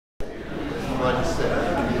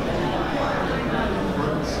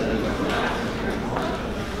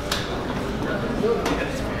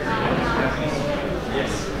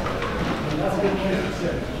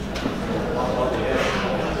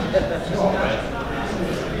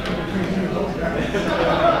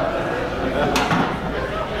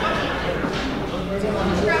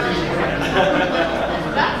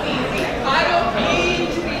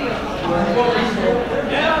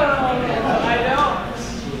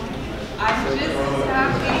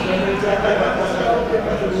All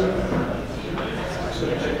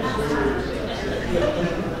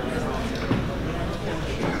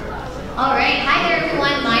right, hi there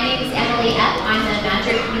everyone. My name is Emily F. I'm the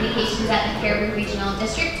Manager of Communications at the Cariboo Regional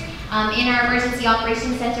District. In our Emergency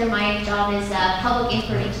Operations Center, my job is public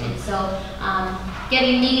information. So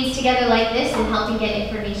getting meetings together like this and helping get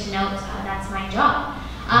information out, that's my job.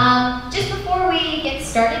 Just before we get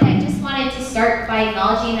started, I just wanted to start by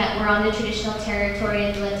acknowledging that we're on the traditional territory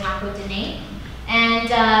of the Plateau.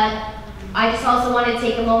 And I just also want to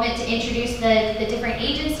take a moment to introduce the different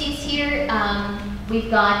agencies here. We've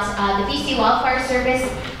got the BC Wildfire Service,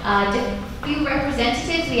 few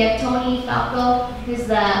representatives. We have Tony Falco, who's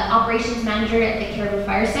the Operations Manager at the Cariboo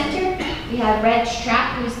Fire Center. We have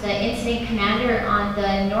Trapp, who's the Incident Commander on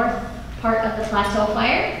the north part of the Plateau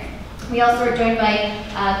Fire. We also are joined by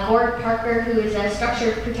Gord, who is a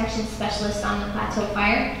Structure Protection Specialist on the Plateau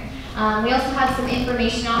Fire. We also have some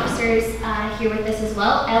information officers here with us as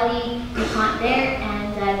well. Ellie DuPont there,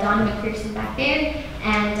 and Donna McPherson back there,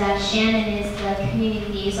 and Shannon is the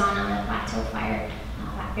Community Liaison on the Plateau Fire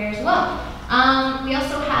back there as well. We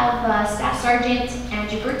also have Staff Sergeant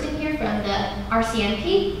Andrew Burton here from the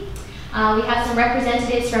RCMP. We have some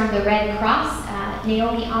representatives from the Red Cross,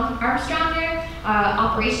 Naomi Armstrong there,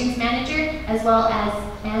 Operations Manager, as well as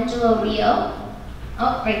Angelo Rio,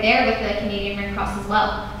 right there with the Canadian Red Cross as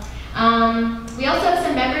well. We also have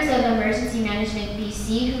some members of Emergency Management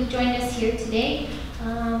BC who've joined us here today.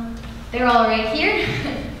 They're all right here.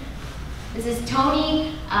 This is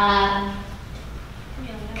Tony,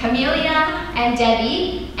 Camelia, and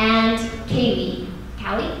Debbie, and Kaylee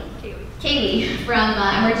from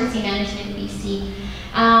Emergency Management BC.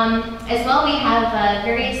 As well, we have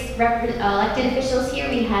various elected officials here.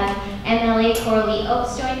 We have MLA Coralee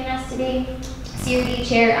joining us today. CRD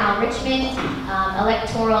Chair Richmond,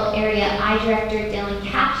 Electoral Area I Director Dylan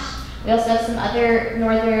Cash. We also have some other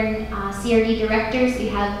Northern CRD directors. We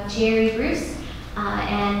have Jerry Bruce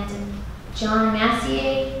and John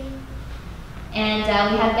Massier, and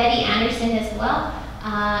we have Betty Anderson as well.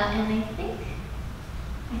 And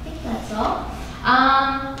I think that's all.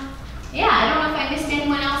 Yeah, I don't know if I missed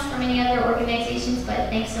anyone else from any other organizations, but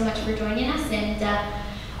thanks so much for joining us. And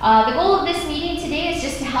the goal of this meeting today is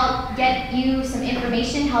just to help get you some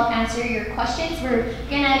information, help answer your questions. We're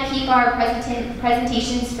going to keep our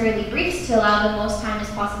presentations fairly brief to allow the most time as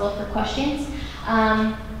possible for questions.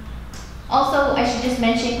 Also, I should just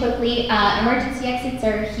mention quickly, emergency exits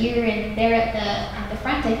are here and there at the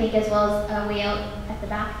front, I think, as well as way out at the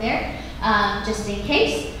back there, just in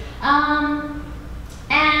case.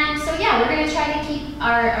 And so yeah, we're going to try to keep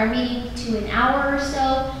our meeting to an hour or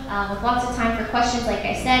so, with lots of time for questions, like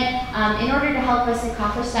I said. In order to help us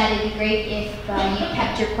accomplish that, it'd be great if you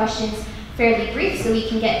kept your questions fairly brief so we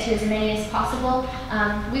can get to as many as possible.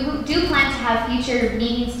 We do plan to have future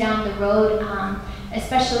meetings down the road,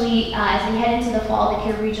 especially as we head into the fall. The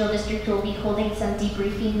Cariboo Regional District will be holding some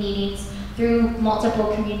debriefing meetings through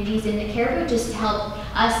multiple communities in the Cariboo, just to help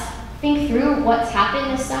us think through what's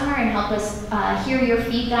happened this summer and help us hear your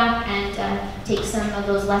feedback and take some of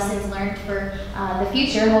those lessons learned for the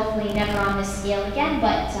future. Hopefully never on this scale again,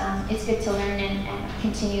 but it's good to learn and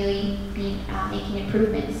continually be making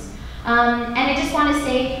improvements. And I just want to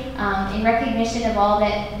say, in recognition of all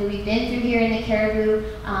that we've been through here in the Cariboo,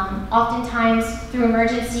 oftentimes through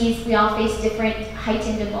emergencies we all face different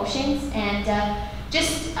heightened emotions, and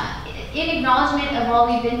just in acknowledgement of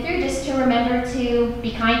all we've been through, just to remember to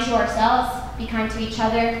be kind to ourselves, be kind to each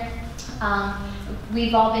other.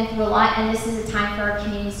 We've all been through a lot, and this is a time for our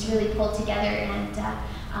communities to really pull together,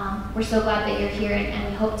 and we're so glad that you're here,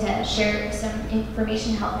 and we hope to share some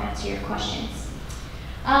information to help answer your questions.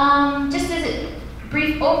 Just as a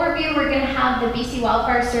brief overview, we're going to have the BC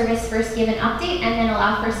Wildfire Service first give an update and then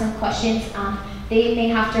allow for some questions. They may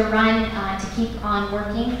have to run to keep on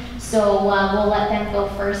working, so we'll let them go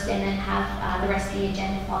first and then have the rest of the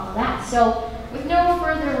agenda follow that. So with no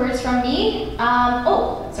further words from me,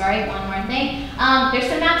 oh, sorry, one more thing. There's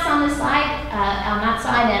some maps on the slide, on that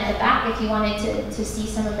side and at the back if you wanted to see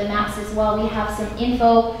some of the maps as well. We have some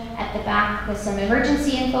info at the back with some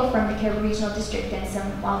emergency info from the Cariboo Regional District and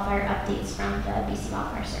some wildfire updates from the BC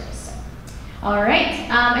Wildfire Service. So, all right,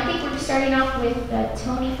 I think we're starting off with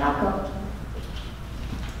Tony Falco.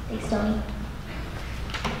 Thanks, Tony.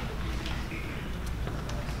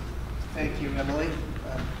 Thank you, Emily.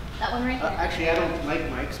 That one right there? Actually, I don't like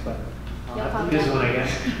mics, but I'll have this one, I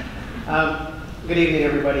guess. Good evening,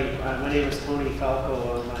 everybody. My name is Tony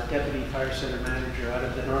Falco. I'm a Deputy Fire Center Manager out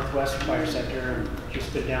of the Northwest Fire Center. I've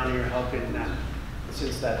just been down here helping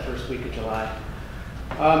since that first week of July.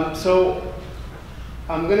 So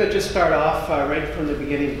I'm going to just start off right from the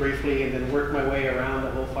beginning briefly and then work my way around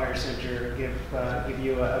the whole fire center, give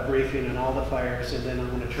you a briefing on all the fires, and then I'm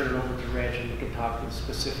going to turn it over to Reg and we can talk in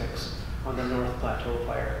specifics on the North Plateau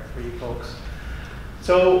fire for you folks.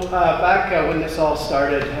 So back when this all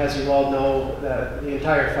started, as you all know, the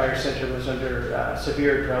entire fire center was under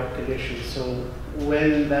severe drought conditions. So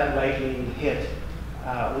when that lightning hit,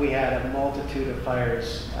 we had a multitude of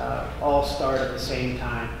fires all start at the same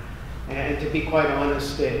time. And to be quite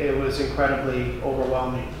honest, it was incredibly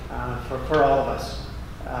overwhelming for all of us,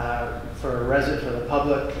 for residents, for the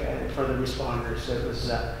public, and for the responders. It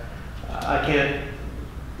was, I can't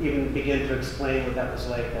even begin to explain what that was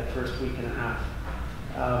like that first week and a half.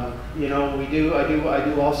 You know, I do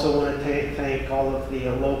also want to thank all of the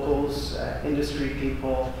locals, industry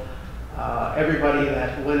people, everybody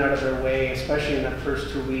that went out of their way, especially in that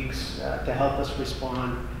first 2 weeks, to help us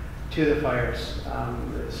respond to the fires.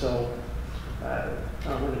 So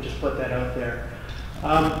I'm going to just put that out there.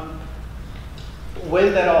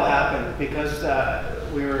 When that all happened, because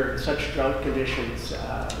we were in such drought conditions,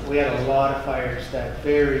 we had a lot of fires that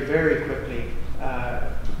very, very quickly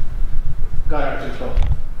got out of control.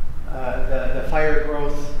 The fire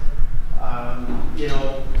growth, you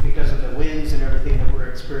know, because of the winds and everything that we're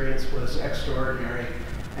experiencing was extraordinary.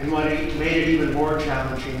 And what made it even more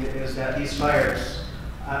challenging is that these fires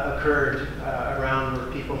occurred around where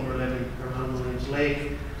people were living, around Williams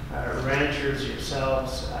Lake, ranchers,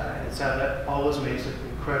 yourselves, and so that always makes it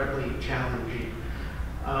incredibly challenging.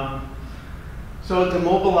 So to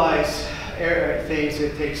mobilize things,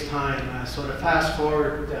 it takes time. So to fast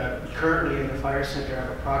forward, currently in the fire center, I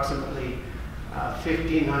have approximately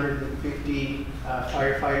 1,550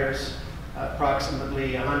 firefighters,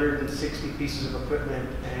 approximately 160 pieces of equipment,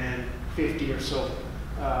 and 50 or so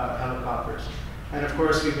helicopters. And of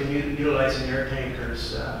course, we've been utilizing air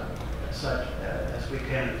tankers such as we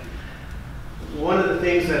can. One of the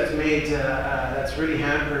things that's made, that's really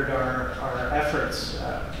hampered our efforts,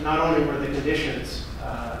 not only were the conditions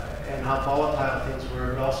and how volatile things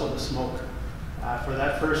were, but also the smoke. For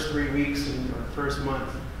that first 3 weeks and first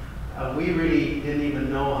month, we really didn't even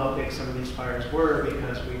know how big some of these fires were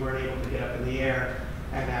because we weren't able to get up in the air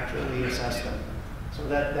and accurately assess them. So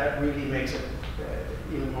that really makes it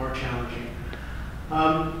even more challenging.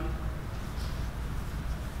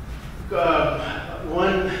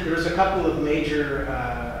 There's a couple of major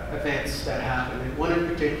events that happened, and one in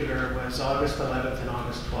particular was August 11th and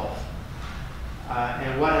August 12th.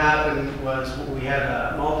 And what happened was we had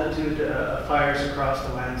a multitude of fires across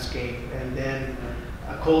the landscape, and then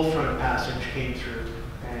a cold front passage came through.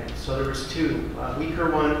 And so there was two. A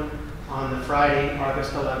weaker one on the Friday,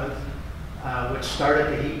 August 11th, which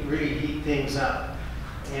started to really heat things up.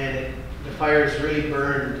 And the fires really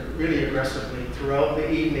burned really aggressively throughout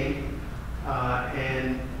the evening.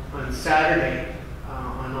 And on Saturday,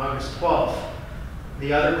 on August 12th,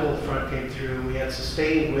 the other cold front came through. We had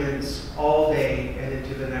sustained winds all day and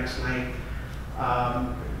into the next night,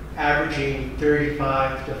 averaging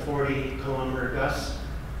 35 to 40 kilometer gusts,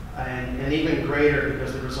 and even greater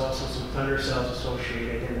because there was also some thunder cells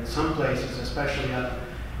associated. And in some places, especially up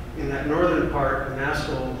in that northern part,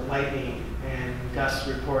 Nasco lightning and gusts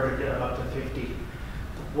reported up to 50.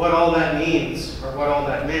 What all that means, or what all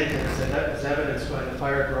that meant, is evidenced by the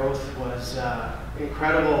fire growth was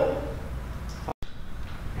incredible.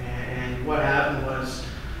 And what happened was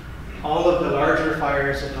all of the larger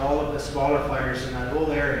fires and all of the smaller fires in that whole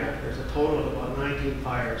area, there's a total of about 19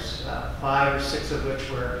 fires, 5 or 6 of which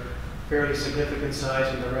were fairly significant size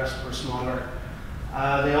and the rest were smaller.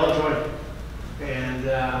 They all joined. And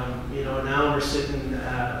you know, now we're sitting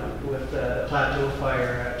with the Plateau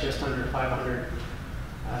fire at just under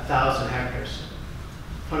 500,000 hectares.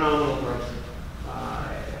 Phenomenal growth.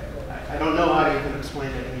 I don't know how to even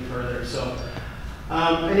explain it any further. So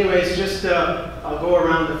anyways, just I'll go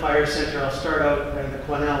around the fire center. I'll start out in the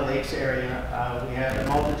Quesnel Lakes area. We had a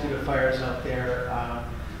multitude of fires out there.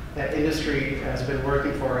 That industry has been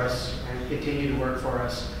working for us and continue to work for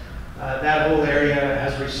us. That whole area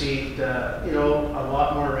has received, you know, a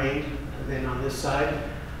lot more rain than on this side,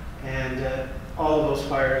 and all of those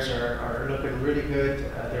fires are looking really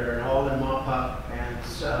good. They're all in mop-up, and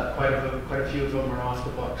quite a few of them are off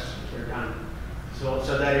the books. They're done.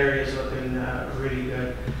 So that area is looking really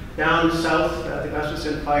good. Down south, the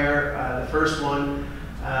Gustafson fire, the first one,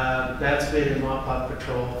 that's been in mop-up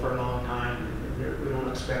patrol for a long time. We don't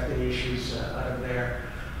expect any issues out of there.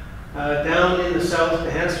 Down in the south, the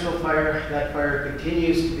Hansville fire, that fire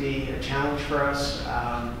continues to be a challenge for us.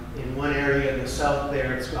 In one area in the south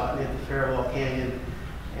there, it's gotten into Farewell Canyon,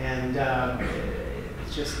 and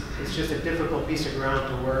it's just a difficult piece of ground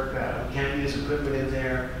to work. We can't use equipment in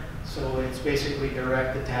there, so it's basically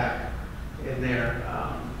direct attack in there.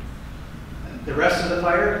 The rest of the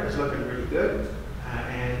fire is looking really good,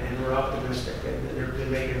 and we're optimistic, and they've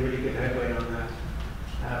been making really good headway on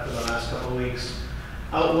that for the last couple of weeks.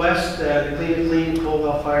 Out west, the Clean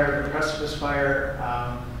Colwell fire, the Precipice fire,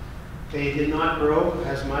 they did not grow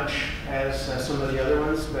as much as some of the other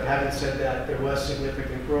ones, but having said that, there was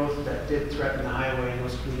significant growth that did threaten the highway in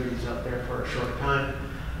those communities out there for a short time.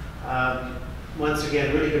 Once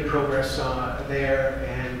again, really good progress there,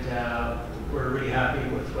 and we're really happy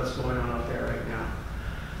with what's going on out there right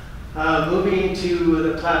now. Moving to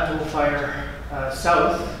the Plateau fire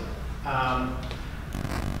south,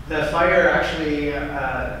 the fire actually,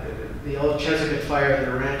 the old Chesapeake fire,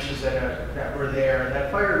 the ranches that were there,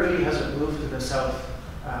 that fire really hasn't moved to the south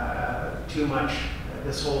too much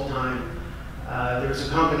this whole time. There was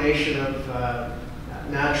a combination of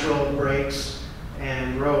natural breaks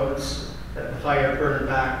and roads that the fire burned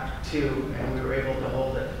back to, and we were able to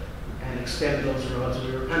hold it and extend those roads.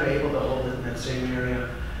 We were kind of able to hold it in that same area.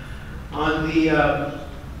 On the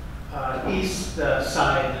east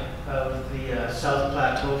side of the South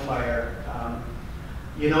Plateau fire,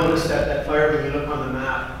 you notice that that fire, when you look on the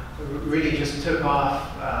map, really just took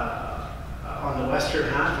off on the western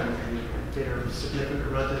half and did a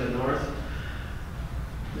significant run to the north.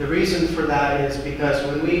 The reason for that is because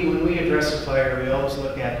when we address a fire, we always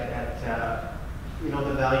look at you know,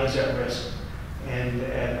 the values at risk, and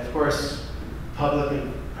of course, public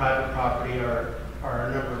and private property are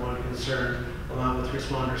our number one concern, along with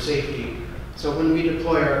responder safety. So when we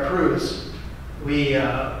deploy our crews, we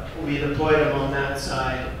deployed them on that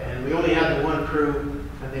side, and we only had the one crew,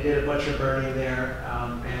 and they did a bunch of burning there,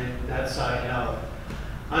 and that side held.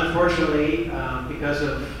 Unfortunately, because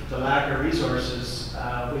of the lack of resources,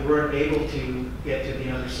 we weren't able to get to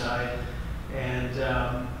the other side, and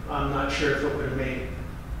I'm not sure if it would have made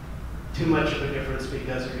too much of a difference,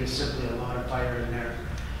 because there is simply a lot of fire in there,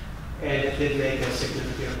 and it did make a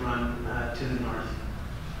significant run to the north.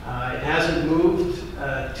 It hasn't moved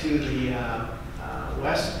to the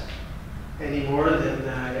west any more than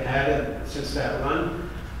it had since that run,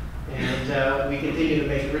 and we continue to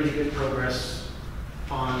make really good progress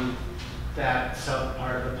on that south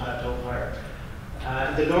part of the Plateau fire.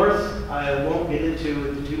 The north, I won't get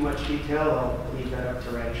into too much detail. I'll leave that up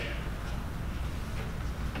to Reg.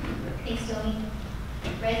 Thanks, Tony.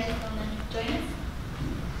 Reg, you want to join us?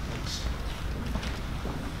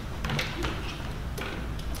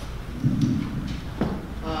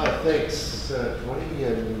 Thanks, Tony,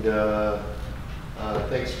 and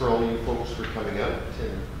thanks for all you folks for coming out.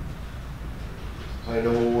 And I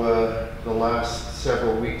know the last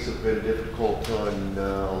several weeks have been difficult on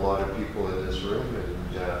a lot of people in this room, and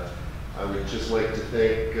I would just like to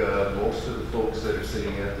thank most of the folks that are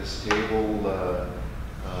sitting at this table, the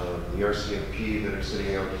RCMP that are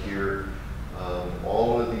sitting out here.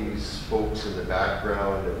 All of these folks in the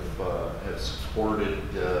background have supported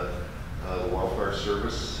the Wildfire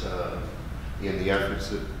Service in the efforts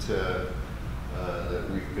that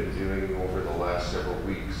we've been doing over the last several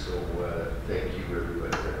weeks. So thank you,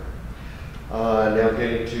 everybody there. Now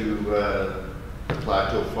getting to the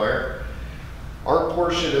Plateau fire. Our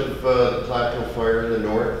portion of the Plateau fire in the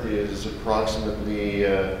north is approximately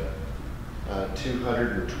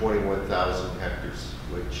 221,000 hectares,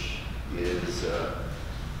 which is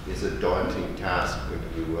a daunting task when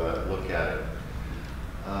you look at it.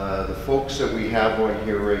 The folks that we have on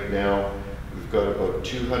here right now, we've got about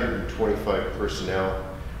 225 personnel.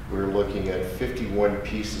 We're looking at 51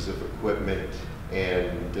 pieces of equipment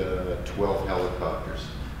and 12 helicopters.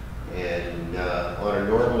 And on a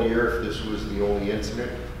normal year, if this was the only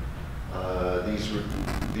incident, these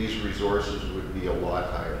resources would be a lot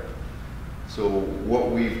higher. So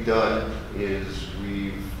what we've done is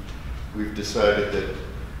we've decided that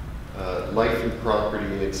life and property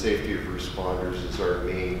and safety of responders is our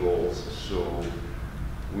main goals. So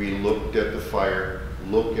we looked at the fire,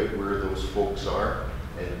 looked at where those folks are,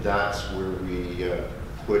 and that's where we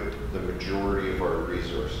put the majority of our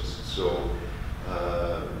resources. So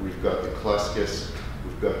we've got the Cluskis,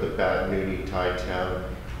 we've got the Batanooney, Thai Town,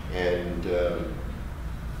 and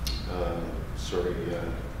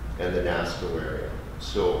and the NASCO area.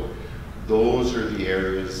 So those are the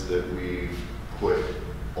areas that we've put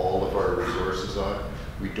all of our resources on.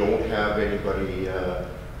 We don't have anybody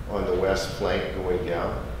on the west flank going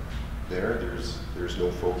down there. There's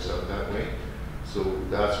no folks out that way. So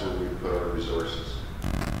that's where we put our resources.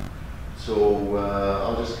 So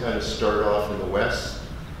I'll just kind of start off in the west.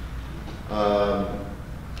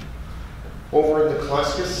 Over in the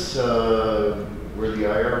Cluskis, where the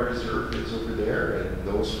IR reserve is over there, and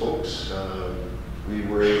those folks, we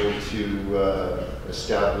were able to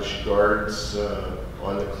establish guards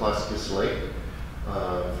on the Cluskis Lake,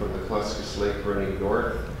 from the Cluskis Lake running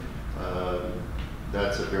north.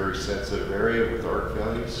 That's a very sensitive area with arc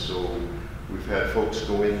values, so we've had folks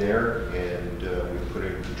go in there and we've put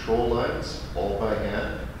in control lines all by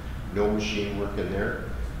hand, no machine work in there.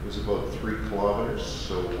 It was about 3 kilometers,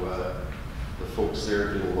 so the folks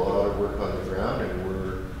there did a lot of work on the ground, and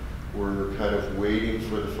we're kind of waiting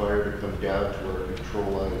for the fire to come down to our control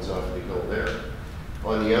lines off the hill there.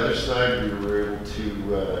 On the other side, we were able to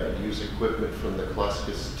use equipment from the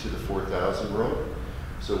Cluskis to the 4000 road.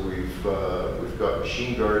 So we've got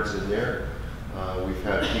machine guards in there. We've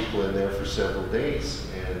had people in there for several days,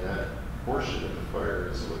 and that portion of the fire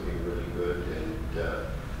is looking really good. And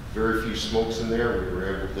very few smokes in there. We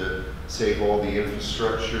were able to save all the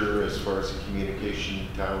infrastructure as far as the communication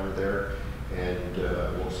tower there, and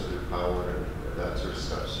most of their power and that sort of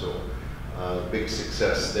stuff. So big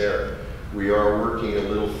success there. We are working a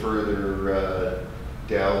little further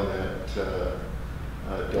down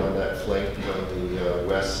that flank on the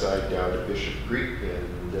west side down to Bishop Creek,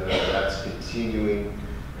 and that's continuing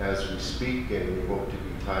as we speak, and we hope to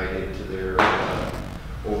be tied into there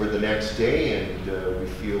over the next day. And we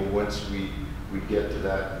feel once we get to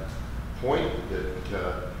that point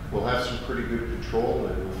that we'll have some pretty good control,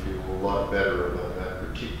 and we'll feel a lot better about that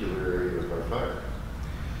particular area of our fire.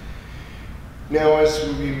 Now, as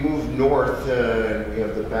we move north, we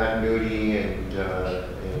have the Batnooty and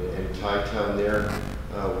Tytown there.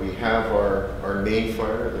 We have our main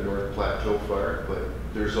fire, the North Plateau fire, but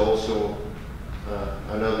there's also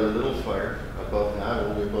another little fire above that,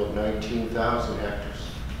 only about 19,000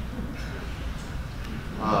 hectares.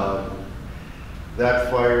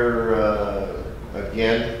 That fire,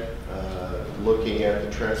 again, looking at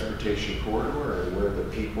the transportation corridor and where the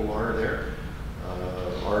people are there.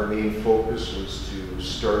 Our main focus was to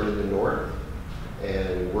start in the north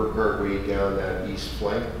and work our way down that east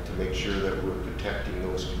flank to make sure that we're protecting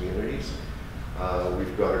those communities.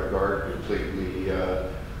 We've got our guard completely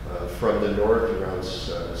from the north around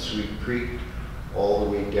Sweet Creek all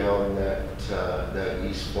the way down that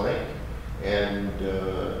east flank. And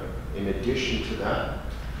in addition to that,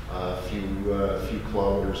 a few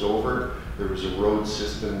kilometers over, there was a road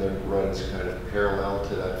system that runs kind of parallel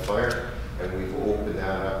to that fire, and we've opened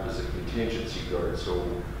that up as a contingency guard. So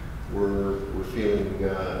we're feeling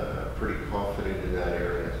pretty confident in that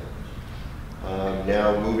area.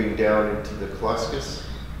 Now moving down into the Cluskis,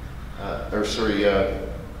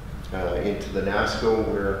 into the NASCO,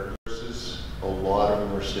 where a lot of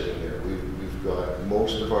them are sitting there. We've got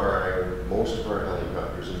most of our iron, most of our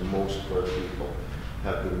helicopters, and most of our people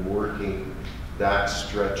have been working that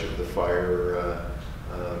stretch of the fire,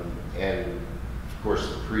 and of course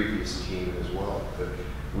the previous team as well. But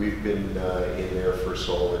we've been in there for a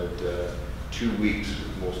solid 2 weeks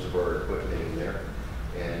with most of our equipment in there.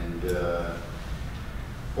 And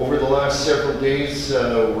over the last several days,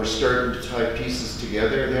 we're starting to tie pieces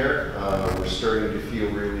together there. We're starting to feel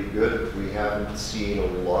really good. We haven't seen a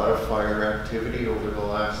lot of fire activity over the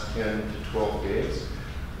last 10 to 12 days.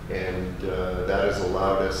 And that has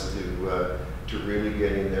allowed us to really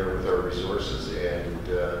get in there with our resources and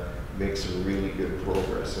make some really good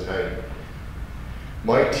progress. And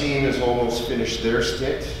my team has almost finished their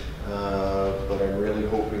stint, but I'm really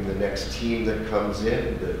hoping the next team that comes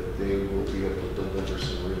in, that they will be able to deliver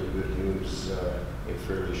some really good news in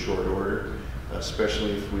fairly short order,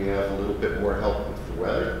 especially if we have a little bit more help with the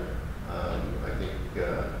weather. I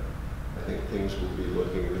think things will be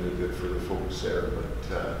looking really good for the folks there,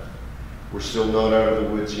 but we're still not out of the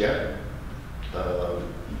woods yet.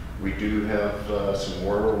 We do have some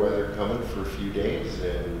warmer weather coming for a few days,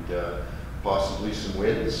 and possibly some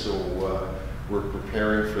winds, so we're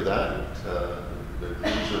preparing for that. The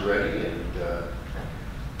crews are ready, and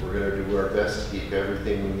we're going to do our best to keep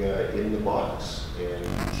everything in the box and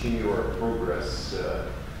continue our progress.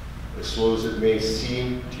 As slow as it may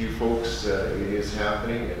seem to you folks, it is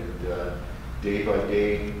happening, and day by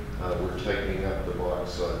day we're tightening up the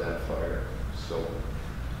box on that fire. So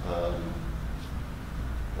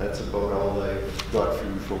that's about all I've got for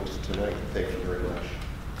you folks tonight. Thank you very much.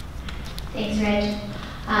 Thanks, Reg.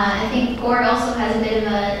 I think Gord also has a bit of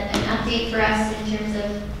an update for us in terms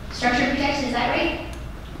of structure protection, is that right?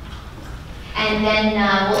 And then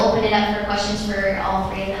we'll open it up for questions for all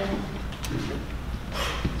three of them.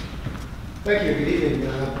 Thank you, good evening.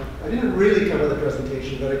 I didn't really cover the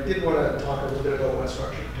presentation, but I did want to talk a little bit about what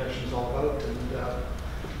structure protection is all about. And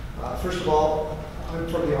first of all, I'm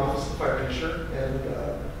from the Office of the Fire Commissioner,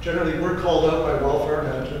 and generally we're called out by wildfire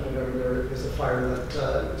management whenever there is a fire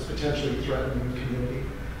that is potentially threatening the community.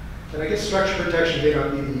 And I guess structure protection may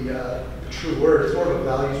not be the true word, it's more of a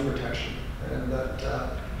values protection. And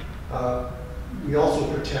that we also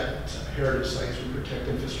protect heritage sites, we protect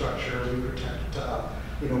infrastructure, we protect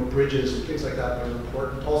bridges and things like that are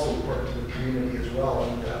important, also important to the community as well.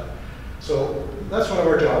 And so that's one of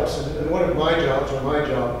our jobs, and one of my jobs, or my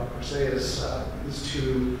job per se, is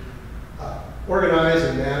to organize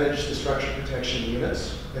and manage the structure protection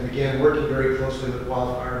units. And again, working very closely with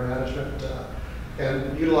wildfire management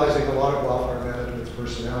and utilizing a lot of wildfire management's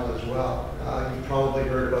personnel as well. You've probably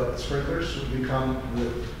heard about the sprinklers. We come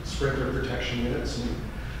with sprinkler protection units, and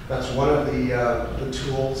that's one of the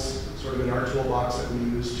tools sort of in our toolbox that we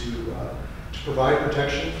use to provide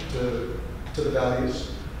protection to the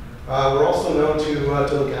values. We're also known to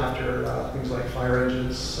look after things like fire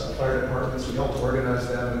engines, fire departments. We help to organize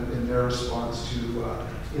them in their response to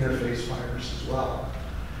interface fires as well.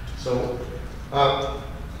 So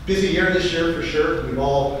busy year this year for sure. We've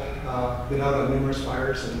all been out on numerous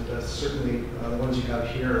fires, and certainly the ones you have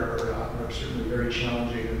here are certainly very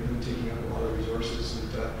challenging and taking up a lot of resources.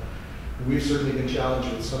 And we've certainly been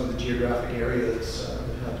challenged with some of the geographic areas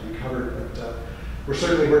that have to be covered, but we're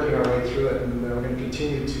certainly working our way through it, and we're going to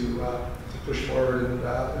continue to push forward and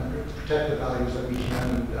protect the values that we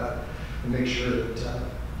can, and make sure that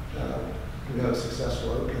we have a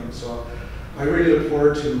successful outcome. So I really look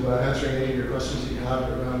forward to answering any of your questions that you have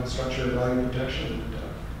around structure and value protection.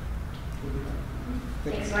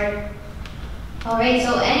 Thanks, Gord. All right,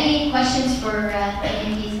 so any questions for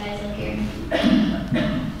any of these guys up here?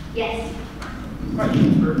 Yes?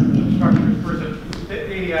 Question for the structure person.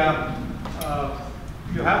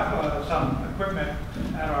 You have some equipment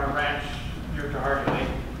at our ranch near to Hardy Lake.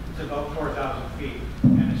 It's about 4,000 feet,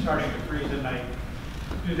 and it's starting to freeze at night.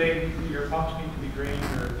 Do your pumps need to be drained,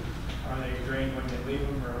 or are they drained when you leave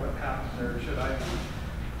them, or what happens, or should I be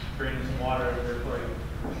draining some water over there for you?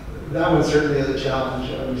 That one certainly is a challenge.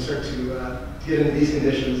 We start to get into these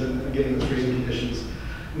conditions and get into freezing conditions.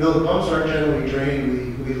 No, the pumps aren't generally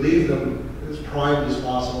drained. We leave them as primed as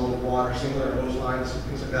possible with water, singular hose lines and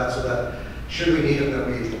things like that, so that should we need them, that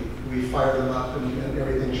we fire them up and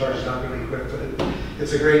everything charges up really quick. But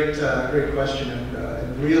it's a great question,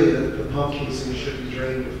 and really the pump casing should be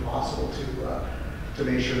drained if possible to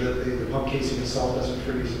make sure that the pump casing itself doesn't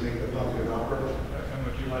freeze and make the pump inoperable. And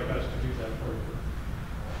would you like us to do that for you?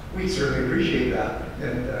 We certainly appreciate that,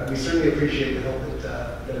 and we certainly appreciate the help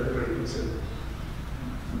that everybody puts in.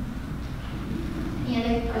 Any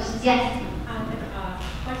other questions? Yes?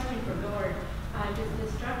 Question for Gord. Does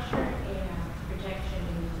the structure and protection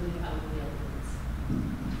include outbuildings?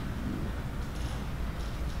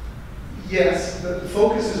 Yes, the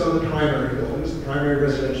focus is on the primary buildings, the primary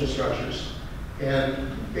residential structures. And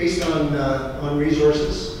based on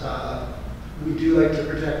resources, we do like to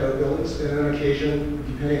protect outbuildings, and on occasion,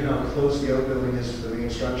 depending on how close the outbuilding is to the main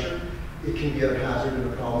structure, it can be a hazard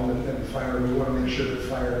and a problem, and fire, we want to make sure that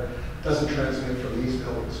fire doesn't transmit from these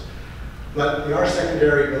buildings. But they are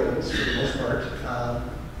secondary buildings for the most part,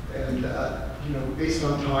 and based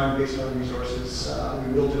on time, based on resources,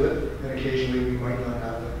 we will do it, and occasionally we might not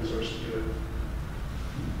have the resource to do it.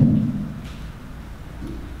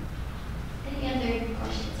 Any other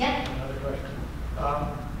questions? Yep. Another question.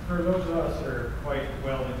 For those of us that are quite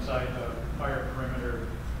well inside the fire perimeter,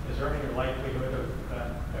 is there any likelihood of that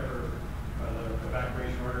ever, the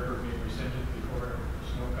evacuation order ever being rescinded before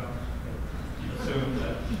snow comes? Assume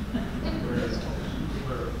that we're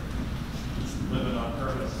living on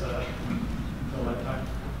permits until that time?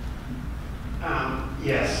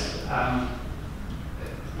 Yes.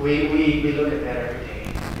 We look at that every day,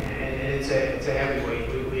 and it's a heavy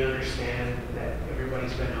weight. We understand that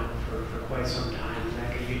everybody's been out for quite some time, and that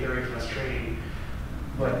can be very frustrating.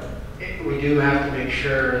 But we do have to make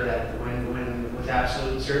sure that when with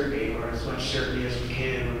absolute certainty, or as much certainty as we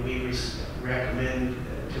can, when we recommend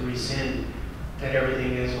to rescind, that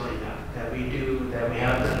everything is lined up, that we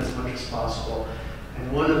have done as much as possible.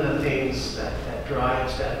 And one of the things that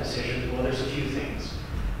drives that decision, well, there's a few things.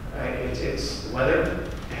 It's weather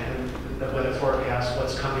and the weather forecast,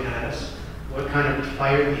 what's coming at us, what kind of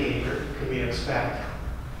fire behavior can we expect,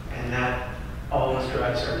 and that always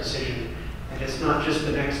drives our decision. And it's not just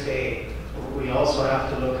the next day. We also have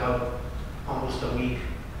to look out almost a week.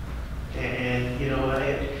 And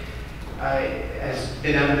as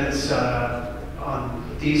been evidence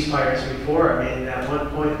on these fires before, I mean, at one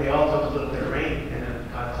point they all took a little bit of rain, and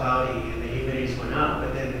it got cloudy and the humidities went up,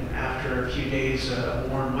 but then after a few days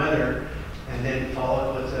of warm weather, and then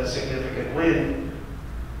followed with a significant wind,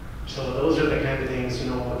 So those are the kind of things,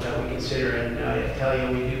 you know, that we consider, and I tell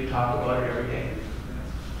you, we do talk about it every day.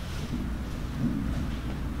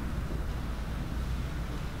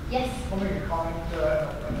 Yes? I'll make a comment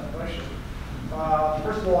on that question.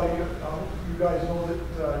 First of all, you guys know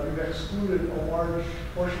that you've excluded a large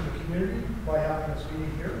portion of the community by having us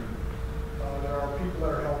being here. There are people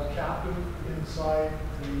that are held captive inside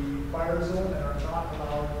the fire zone and are not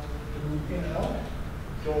allowed to move in and out.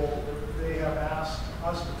 So they have asked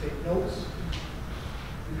us to take notes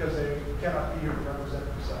because they cannot be here to represent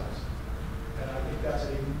themselves. And I think that's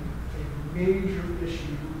a major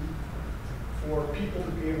issue for people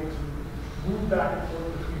to be able to move back and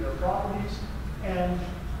forth between their properties and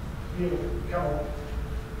be able to come out.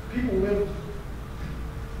 People live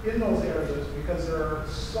in those areas because they're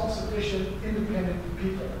self-sufficient, independent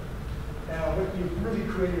people. Now, what you've really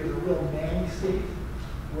created is a real nanny state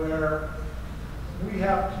where we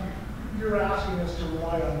have to, you're asking us to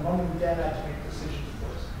rely on mom and dad to make decisions for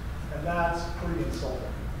us. And that's pretty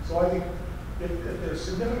insulting. So I think if there's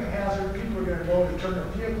significant hazard, people are going to go to turn their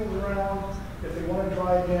vehicles around. If they want to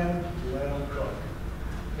drive in, let them cook.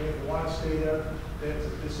 Okay, if they want to stay there, that's a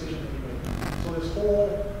decision that you make. So this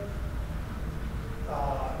whole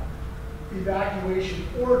evacuation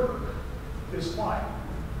order is fine.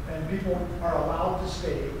 And people are allowed to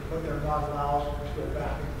stay, but they're not allowed to go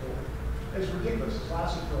back and forth. It's ridiculous. It's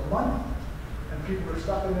lasted for a month, and people are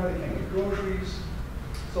stuck in there. They can't get groceries.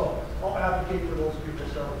 So I'll advocate for those people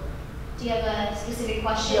starting. Do you have a specific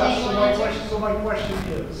question that you Yeah, want to answer? so my question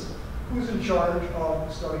is, who's in charge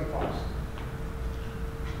of starting fires?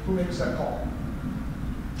 Who makes that call?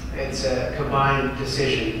 It's a combined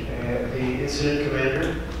decision. The incident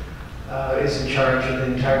commander is in charge of the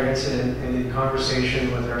entire incident, and in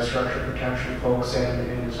conversation with our structure protection folks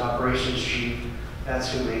and his operations chief,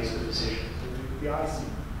 that's who makes the decision. The IC.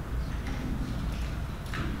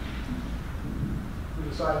 Who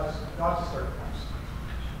decides not to start fires?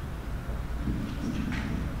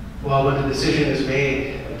 Well, when the decision is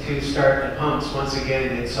made to start the pumps, once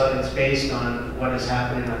again, it's based on what is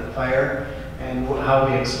happening at the fire and how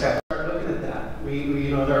we expect. Start looking at that. We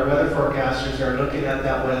you know, our weather forecasters are looking at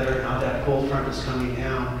that weather and how that cold front is coming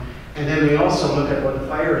down, and then we also look at what the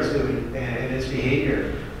fire is doing and its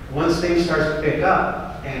behavior. Once things start to pick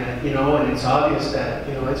up, and you know, and it's obvious that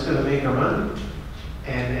you know it's going to make a run,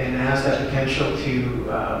 and has that potential to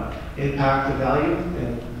impact the value,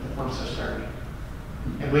 and the pumps are starting.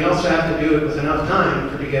 And we also have to do it with enough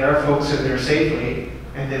time to get our folks in there safely,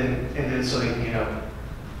 and then so they can get out.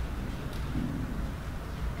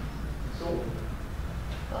 So,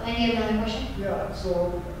 Well, any other question? yeah,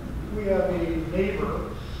 so we have a neighbor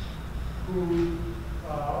who,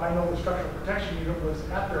 I know the structural protection unit was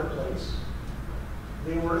at their place.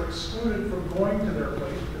 They were excluded from going to their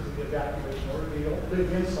place because of the evacuation order. They don't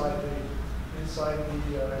live inside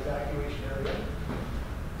the evacuation area.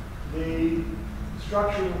 The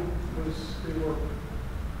structure was,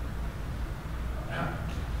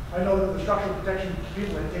 I know that the structural protection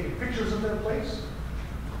people had taken pictures of their place,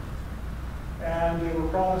 and they were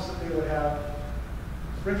promised that they would have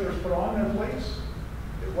sprinklers put on their place.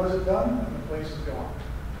 It wasn't done, and the place is gone.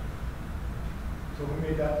 So who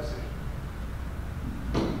made that decision?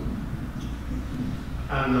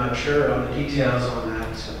 I'm not sure on the details on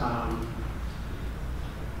that.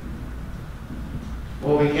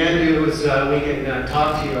 What we can do is we can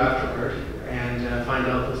talk to you afterward and find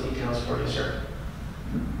out those details for you, sir.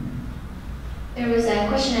 There was a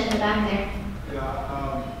question at the back there.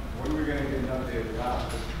 Yeah, when are we going to get an updated map?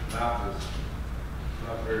 This map is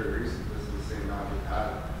not very recent. This is the same map we've had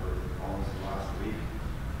for almost the last week.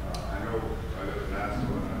 I know, I live in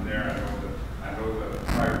Nashville and I'm there. I know that the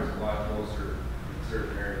fire is a lot closer in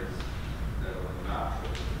certain areas than on the map.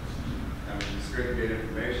 I mean, it's great to get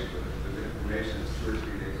information, but if the information is 2 or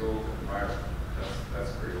 3 days old, the fire,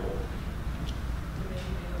 that's pretty old.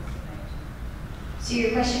 So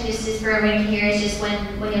your question just is for everyone here is just when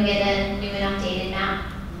you'll get a new and updated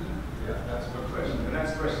map? Yeah, that's one question. The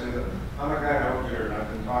next question is, I'm a guy out there and I've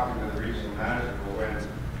been talking to the regional manager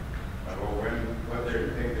about what they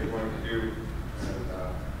think they're going to do in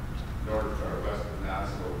north or west of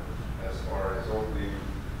Nashville as far as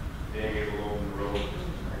being able to open the road.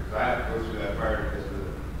 Because I have to go through that fire because of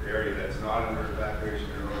the area that's not under evacuation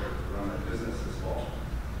in order to run my business this fall.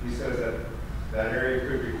 He says that that area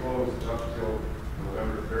could be closed up until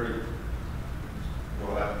November 30th.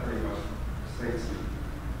 Well, that pretty much sinks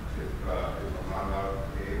if I'm not allowed to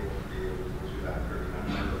be able to go through that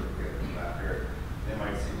 39 number to get to that area. It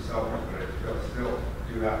might seem selfish, but I still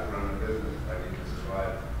do have to run a business if I need to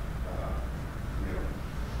survive,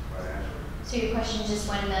 financially. So your question is just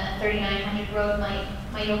when the 3900 road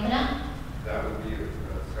might open up? That would be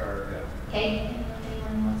a start, yeah. Okay.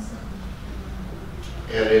 Anyone wants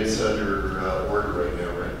to? And it's under order right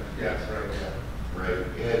now, right? Yes, right, yeah. Right.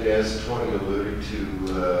 And as Tony alluded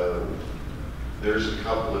to, there's a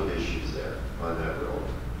couple of issues there on that road.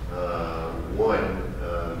 One,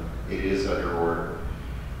 it is under order.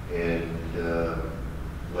 And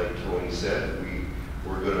like Tony said,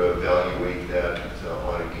 we're going to evaluate that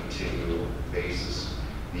on a continual basis.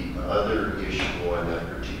 The other issue on that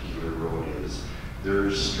particular road is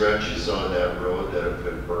there's stretches on that road that have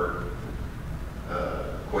been burnt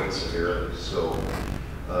quite severely. So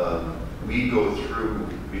we go through,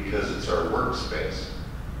 because it's our workspace,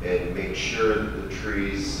 and make sure that the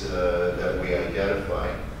trees that we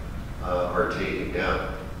identify are taken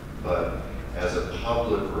down. But as a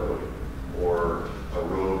public road or a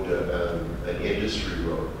road, an industry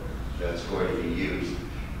road that's going to be used,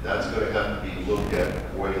 that's going to have to be looked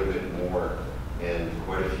at quite a bit more, and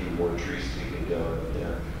quite a few more trees taken down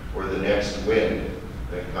there. Or the next wind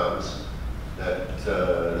that comes,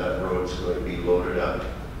 that road's going to be loaded up,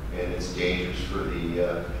 and it's dangerous for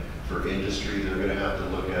the for industry. They're going to have to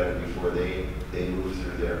look at it before they move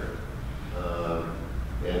through there,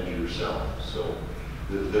 and yourself. So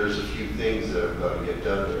there's a few things that have got to get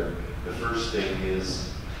done there. The first thing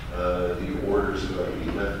is the order's got to be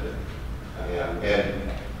lifted,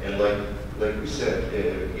 and like we said,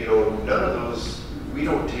 you know, none of those, we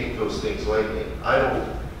don't take those things lightly. I don't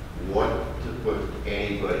want to put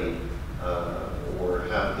anybody or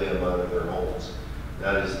have them out of their homes.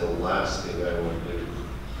 That is the last thing I want to do.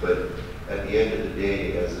 But at the end of the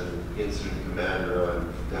day, as an incident commander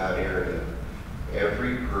on that area,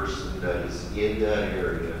 every person that is in that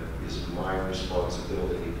area is my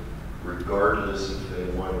responsibility, regardless if they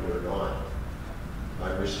want it or not.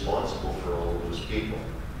 I'm responsible for all of those people.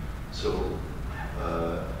 So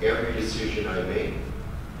every decision I make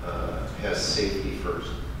has safety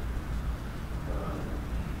first.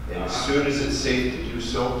 And as soon as it's safe to do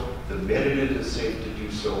so, the minute it is safe to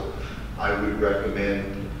do so, I would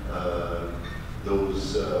recommend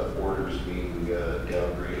those orders being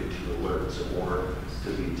downgraded to alerts or to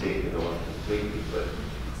be taken off completely. But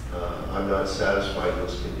I'm not satisfied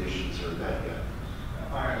those conditions are met yet.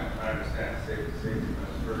 I understand safety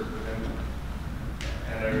comes first, but then,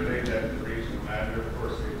 and I relate that to the regional manager, of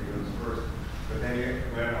course safety comes first. But then you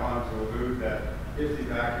went on to allude that if the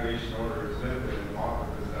evacuation order is lifted and the mock-up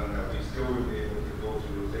is done, that we still would be able to go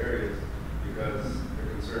through those areas, because the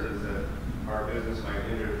concern is that our business might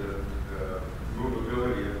hinder the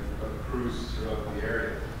movability of crews throughout the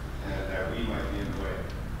area, and that we might be in the way.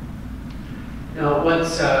 Now,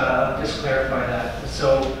 once, just clarify that.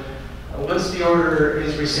 So, once the order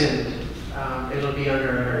is rescinded, it'll be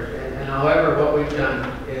under alert. And however, what we've done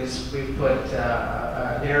is we've put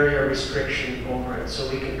an area restriction over it so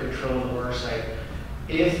we can control the work site.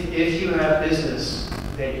 If you have business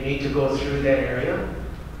that you need to go through that area,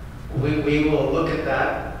 we will look at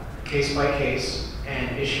that case by case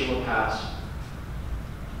and issue a pass.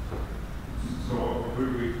 So who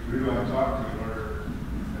do we want to talk to in order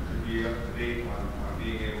to be up to date on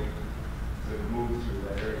being able to move through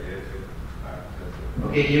that area?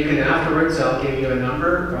 Okay, you can afterwards, I'll give you a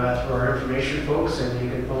number through our information folks, and you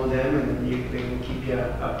can phone them and they can keep you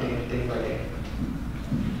updated day by day.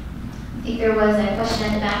 I think there was a question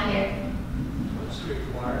in the back here. What's the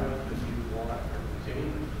requirement if you want to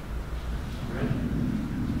continue?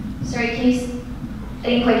 Sorry, I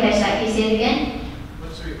didn't quite catch that. Can you say it again?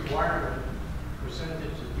 What's the requirement percentage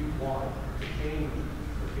that you want to continue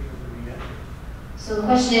for people to be in? So the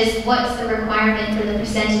question is, what's the requirement for the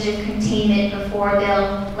percentage of containment before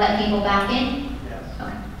they'll let people back in? Yes.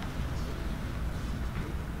 Okay.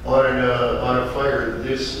 On a fire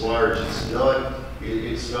this large,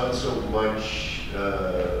 it's not so much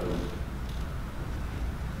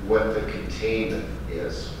what the containment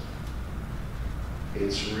is.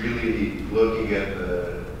 It's really looking at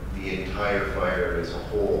the entire fire as a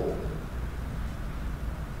whole.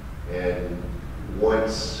 And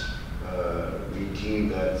once we deem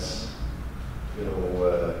that's, you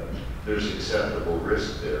know, there's acceptable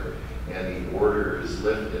risk there, and the order is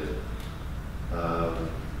lifted,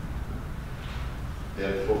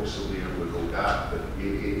 then folks will be able to go back. But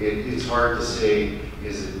it's hard to say,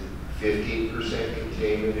 is it 15%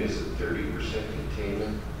 containment, is it 30%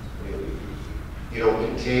 containment? You know,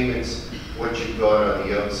 containment's what you've got on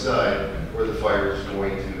the outside, where the fire is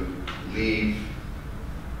going to leave,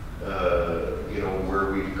 you know,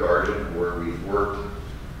 where we've guarded, where we've worked,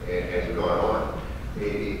 and gone on.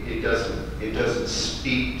 It doesn't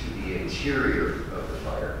speak to the interior of the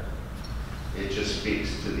fire. It just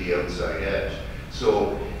speaks to the inside edge.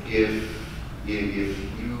 So if you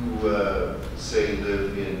say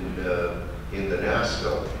live in the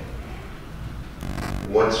NASCO,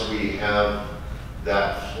 once we have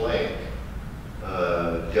that flank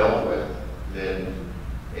dealt with, then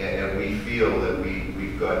and we feel that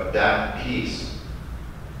we've got that piece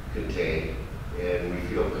contained, and we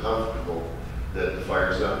feel comfortable that the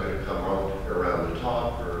fire's not going to come out around the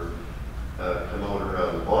top or come out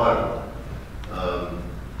around the bottom,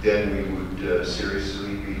 then we would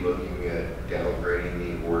seriously be looking at downgrading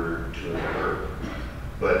the order to an alert.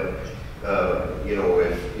 But you know,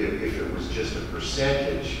 if it was just a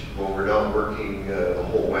percentage, well, we're not working the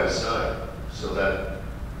whole west side, so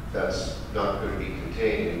that's not going to be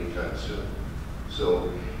contained anytime soon.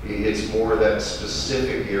 So it's more that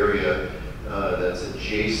specific area that's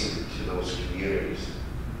adjacent to those communities.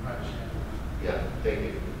 Yeah, thank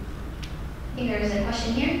you. I think there's a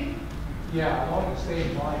question here. Yeah, along the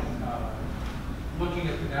same line, looking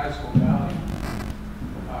at the Nazco Valley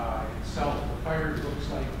itself, the fire looks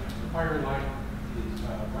like the fire line is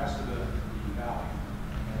west of the valley,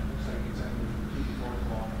 and it looks like it's under 54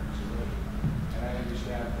 kilometers away. And I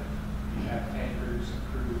understand that you have tankers and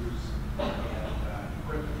crews and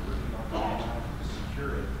equipment working on the line to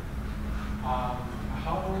secure it.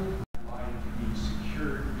 How will the line be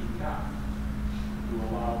secured enough to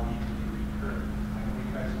allow people to recur? I know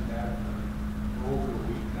you guys have had it for over a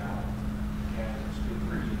week now, and it's been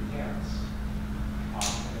pretty intense.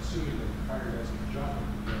 And assuming that the fire doesn't jump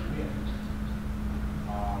and get wind,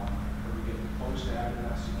 are we getting close to having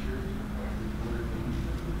that security point where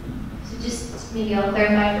we So just maybe I'll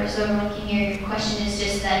clarify for so everyone can hear. Your question is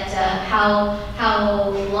just that how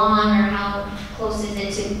long or how close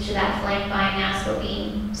is it to that flank by NASCO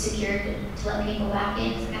being secured to let people back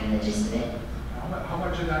in? Is kind of the gist of it. How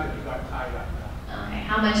much of that have you got tied up now? Okay,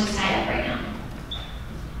 how much is tied up right now?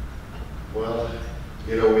 Well,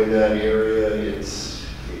 you know, in that area, it's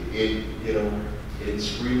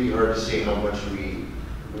really hard to say how much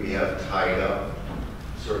we have tied up,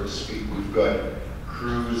 so to speak. We've got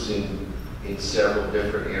crews in several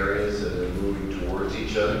different areas and they're moving towards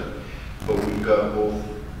each other, but we've got both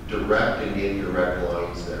direct and indirect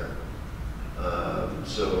lines there.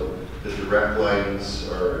 So the direct lines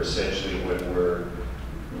are essentially when we're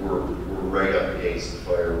right up against the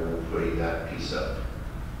fire when we're putting that piece up.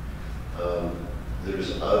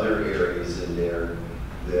 There's other areas in there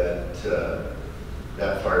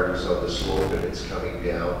that fire is on the slope and it's coming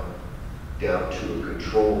down to a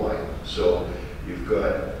control line. So you've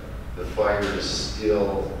got the fire is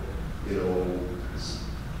still, you know,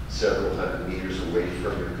 several hundred meters away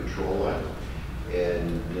from your control line.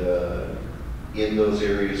 And in those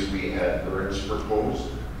areas we had burns proposed.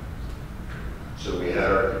 So we had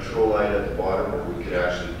our control line at the bottom where we could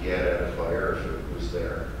actually get at a fire if it was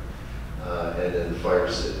there. And then the fire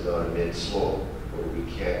sitting on a mid-slope where we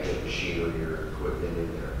can't get machinery or equipment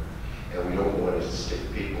in there. And we don't want to stick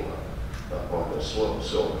people up on those slopes.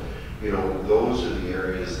 So, you know, those are the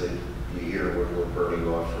areas that you hear when we're burning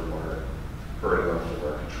off from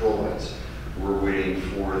our control lines. We're waiting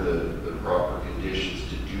for the proper conditions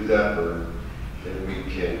to do that burn. Then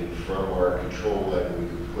we can, from our control line, we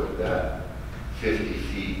can put that 50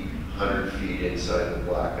 feet, 100 feet inside the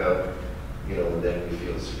blackout, you know, and then we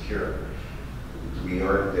feel secure. We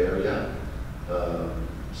aren't there yet.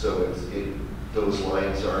 So those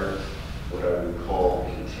lines aren't what I would call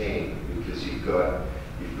contained, because you've got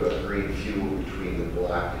green fuel between the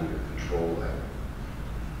black and your control line.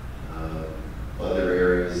 Other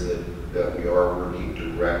areas that we are working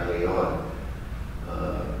directly on,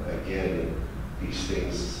 again, these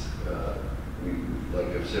things, like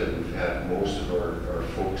I've said, we've had most of our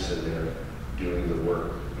folks in there doing the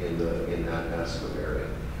work in that Nasco area,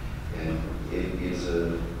 and it is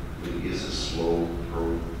a slow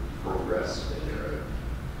progress in there.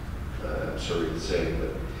 I'm sorry to say,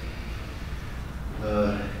 but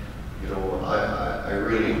you know, I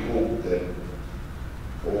really hope that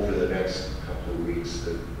over the next couple of weeks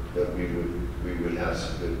that we would have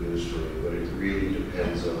some good news for you, but it really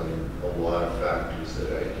depends on a lot of factors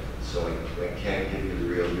so I can't give you a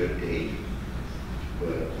real good date,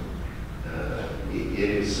 but it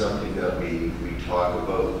is something that we talk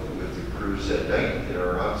about with the crews at night in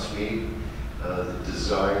our ops meeting, the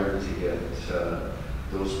desire to get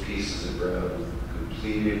those pieces of ground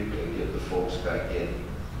completed and get the folks back in.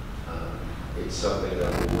 It's something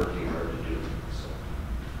that we're working hard to do.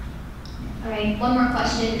 All right, one more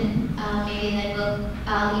question, maybe then we'll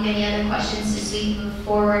leave any other questions as we move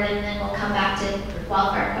forward, and then we'll come back to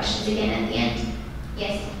wildfire questions again at the end.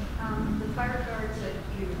 Yes? The fire guards that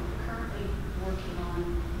you're currently working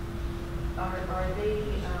on, are they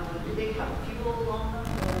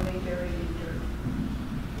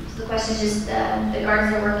So the question is just the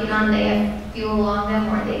guards they're working on, they have fuel along them,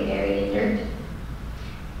 or are they buried in dirt?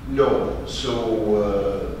 No,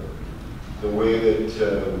 so the way that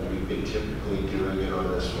we've been typically doing it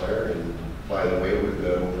on this fire, and by the way, we've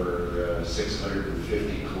got over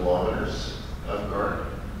 650 kilometers of guard.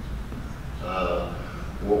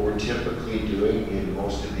 What we're typically doing in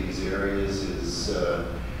most of these areas is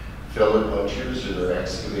felon punchers or their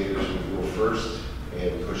excavators will go first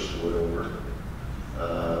and push the wood over.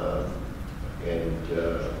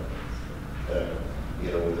 You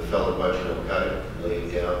know, with the felon puncher will cut it, lay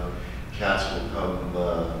it down. Cats will come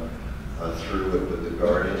through it with the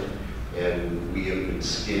guard in, and we have been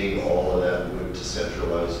skidding all of that wood to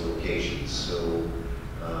centralized locations. So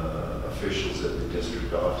officials at the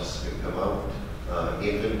district office can come out,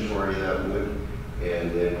 inventory that wood,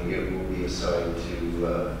 and then it will be assigned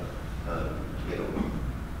to, you know,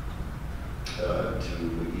 to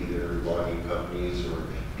either logging companies or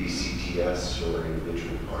BCTS or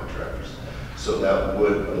individual contractors. So that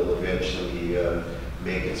wood will eventually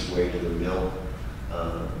make its way to the mill.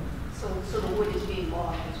 So the wood is being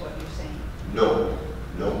logged, is what you're saying? No,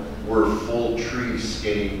 no. We're full trees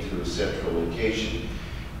skidding to a central location.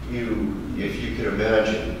 If you can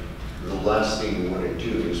imagine, the last thing you want to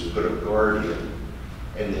do is put a guard in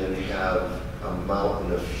and then have a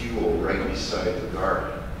mountain of fuel right beside the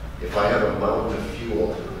guard. If I have a mountain of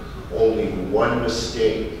fuel, only one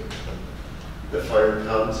mistake, the fire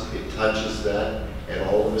comes, it touches that, and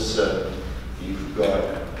all of a sudden, you've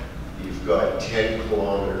got 10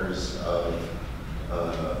 kilometers of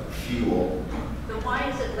fuel. Then why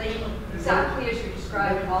is it laying exactly as you're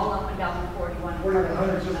describing, all up and down the 4100?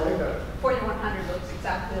 4100 just like that. 4100 looks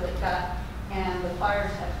exactly like that, and the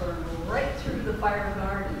fires have burned right through the fire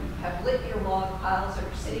garden, have lit your log piles that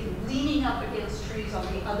are sitting, leaning up against trees on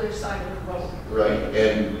the other side of the road. Right,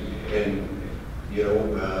 and you know,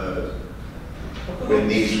 when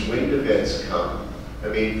these wind events come, I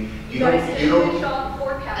mean, you don't.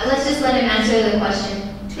 Let's just let him answer the question.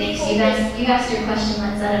 Thanks. You asked your question.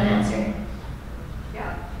 Let's let him answer.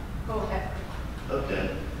 Yeah. Go ahead. Okay.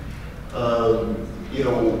 You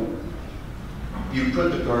know, you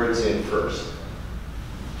put the guards in first,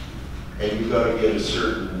 and you got to get a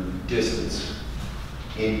certain distance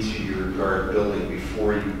into your guard building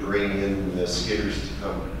before you bring in the skidders to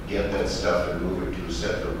come get that stuff and move it to a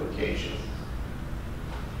central location.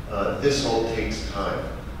 This all takes time.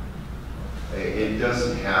 It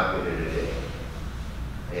doesn't happen in a day.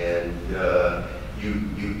 And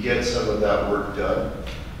you get some of that work done.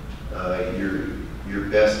 Your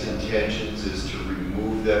best intentions is to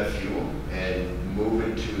remove that fuel and move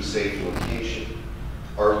it to a safe location.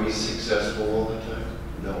 Are we successful all the time?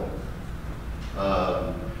 No.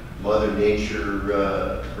 Mother Nature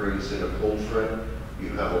brings in a cold front. You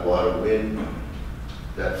have a lot of wind.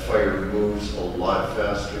 That fire moves a lot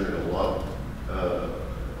faster and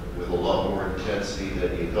with a lot more intensity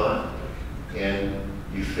than you thought, and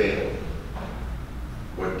you fail.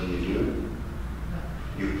 What do? You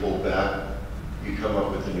pull back, you come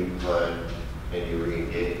up with a new plan, and you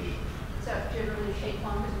re-engage. Does that generally take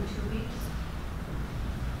longer than 2 weeks?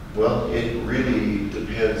 Well, it really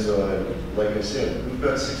depends on, like I said, we've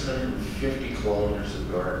got 650 kilometers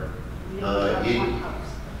of guard. We only have one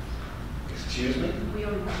house. Excuse me? We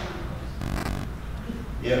only have one house.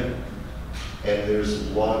 Yeah. And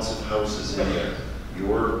there's lots of houses in there.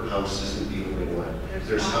 Your house isn't the only one.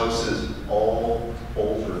 There's houses all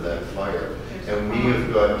over that fire. And we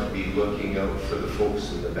have got to be looking out for the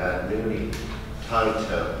folks in the Bad Mooney, Town,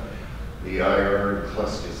 the IR and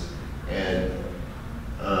Cluskis, and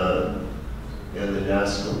the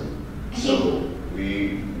NASCO. So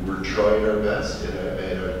we're trying our best,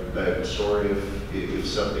 and I'm sorry if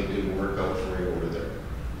something didn't work out for you over there.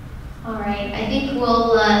 All right, I think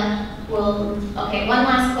okay, one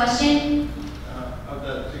last question. Of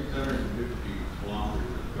that 650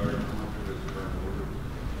 kilometers of guard, how much of it is burned over?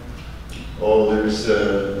 Oh, there's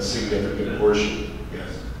a significant portion,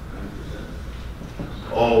 yes.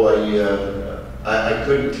 90%. Oh, I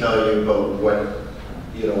couldn't tell you about what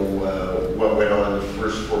went on the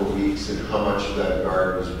first 4 weeks and how much of that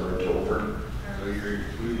guard was burnt over. So you're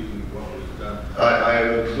including what was done?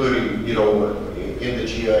 I'm including, in the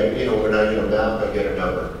GI, when I get a map, I get a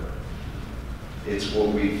number. It's what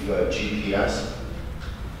we've GPSed.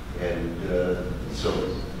 And so,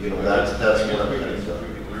 that's what I'm going to do. We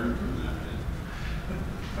can learn from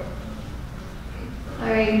that.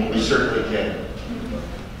 All right. We certainly can.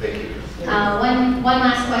 Thank you. One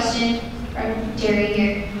last question from Jerry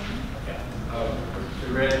here. To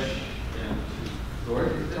Rich and to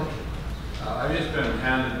Gord. I've just been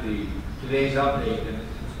handed today's update, and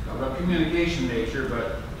it's of a communication nature,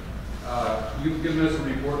 but You've given us a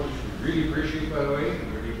report, which we really appreciate, by the way,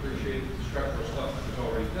 and really appreciate the structural stuff that's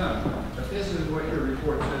already done. But this is what your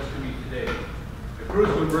report says to me today. The crew's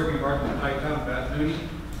been working hard in Hightown, Batnooney,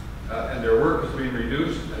 and their work has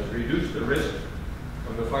reduced the risk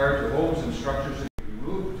from the fire to homes and structures that can be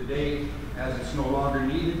removed today as it's no longer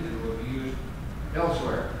needed and will be used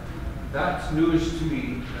elsewhere. That's news to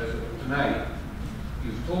me as of tonight.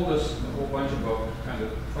 You've told us a whole bunch about kind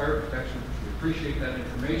of fire protection. We appreciate that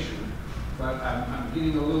information, but I'm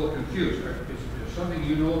getting a little confused. Is there something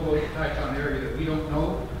you know about the Hightown area that we don't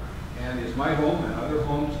know? And is my home and other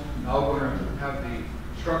homes now going to have the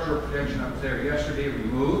structural protection that was there yesterday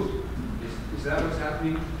removed? Is that what's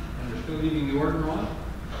happening? And they're still leaving the order on?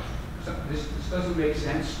 So this doesn't make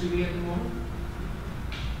sense to me at the moment.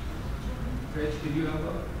 Rich, can you help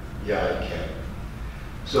out? Yeah, I can.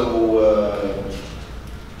 So,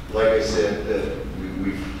 like I said,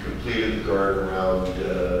 we've completed the guard around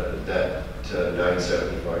that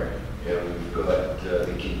 970 fire, and we've got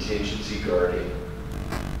the contingency guarding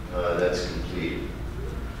that's completed.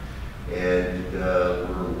 And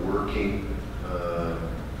we're working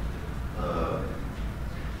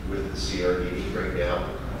with the CRD right now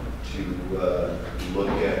to look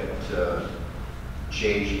at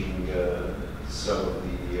changing some of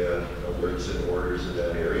the alerts and orders in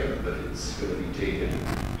that area, but it's going to be taking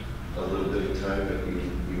a little bit of time, but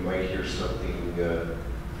you might hear something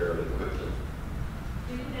fairly quickly.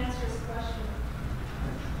 You didn't answer his question.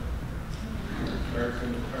 Are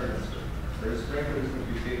the sprinklers going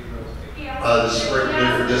to be taken out?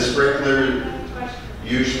 The sprinkler,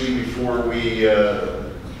 usually before we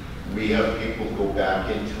have people go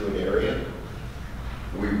back into an area,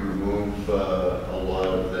 we remove a lot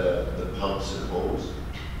of the pumps and hose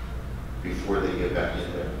before they get back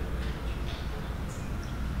in there.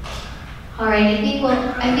 All right, I think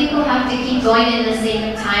we'll have to keep going in the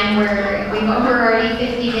sake of time. We're already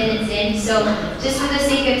 50 minutes in, so just for the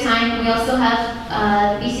sake of time, we also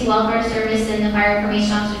have the BC Wildfire Service and the Fire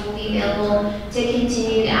Information Officers will be available to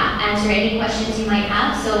continue to answer any questions you might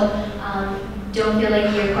have. So don't feel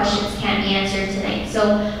like your questions can't be answered tonight.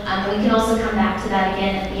 So we can also come back to that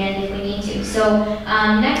again at the end if we need to. So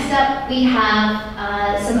next up, we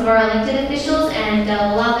have some of our elected officials, and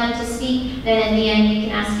we'll allow them to speak. Then at the end, you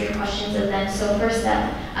can ask your questions of them. So first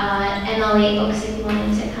up, MLA folks, if you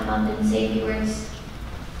wanted to come up and say a few words.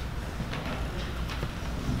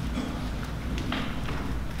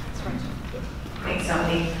 Thanks,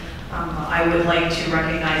 Emily. I would like to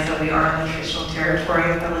recognize that we are on the traditional territory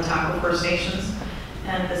of the Plateau First Nations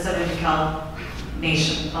and the Southern DeKalb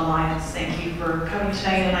Nation Alliance. Thank you for coming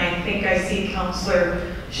tonight, and I think I see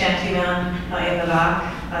Councillor Shantyman in the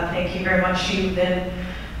back. Thank you very much. You've been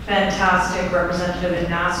fantastic representative in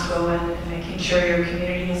NASCO and making sure your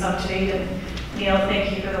community is up to date. And Neil,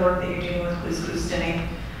 thank you for the work that you're doing with Kuzkustinning.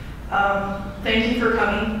 Thank you for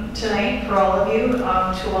coming tonight, for all of you, to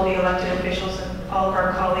all the elected officials and all of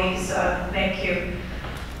our colleagues. Thank you.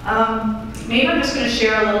 Maybe I'm just going to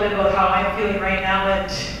share a little bit about how I'm feeling right now. And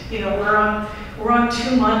we're on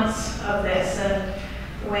 2 months of this, and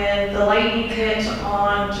when the lightning hit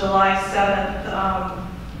on July 7th,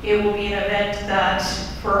 it will be an event that,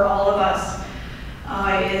 for all of us,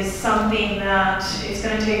 is something that is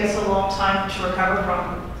going to take us a long time to recover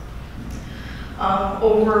from.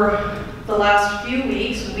 Over the last few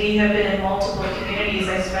weeks, we have been in multiple communities.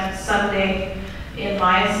 I spent Sunday in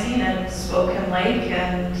Miocene and Spoken Lake,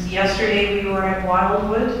 and yesterday we were in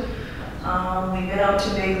Wildwood. We've been out to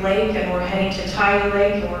Big Lake, and we're heading to Tiny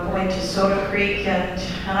Lake, and we're going to Soda Creek, and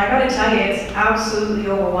I got to tell you, it's absolutely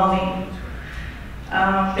overwhelming.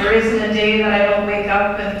 There isn't a day that I don't wake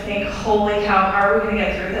up and think, holy cow, how are we going to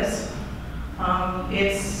get through this?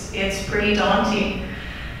 It's pretty daunting.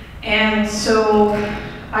 And so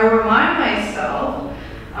I remind myself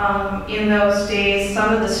in those days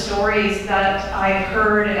some of the stories that I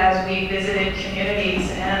heard as we visited communities,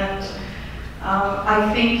 and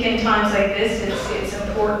I think in times like this it's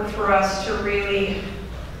important for us to really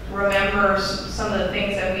remember some of the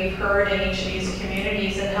things that we've heard in each of these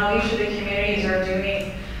communities and how each of the communities are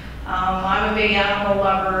doing. I'm a big animal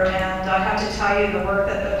lover, and I have to tell you the work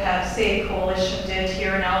that the Pet Save Coalition did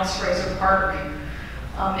here in Alice Fraser Park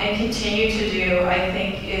and continue to do, I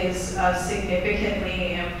think, is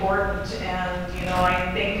significantly important. And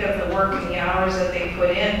I think of the work and the hours that they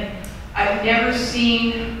put in. I've never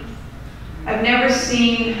seen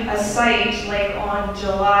a site like on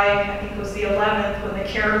July, I think it was the 11th, when the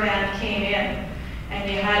caravan came in, and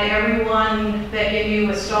you had everyone that you knew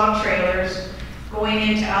with stock trailers going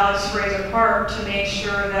into Alex Fraser Park to make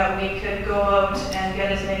sure that we could go out and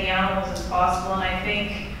get as many animals as possible. And I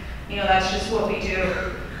think, that's just what we do.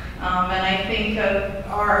 And I think of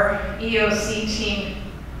our EOC team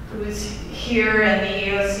who's here and the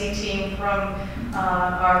EOC team from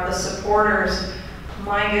the supporters.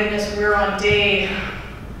 My goodness, we're on day,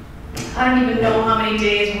 I don't even know how many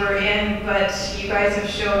days we're in, but you guys have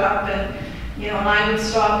showed up, and and I would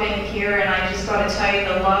stop in here, and I just got to tell you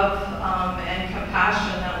the love and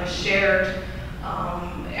compassion that was shared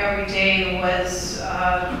every day was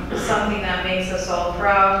something that makes us all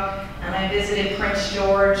proud. And I visited Prince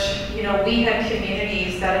George. We had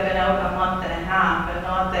communities that have been out a month and a half, and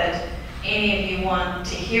not that any of you want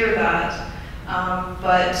to hear that.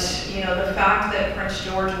 But the fact that Prince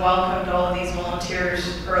George welcomed all of these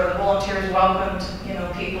volunteers, or the volunteers welcomed,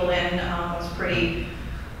 people in, was pretty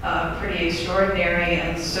extraordinary.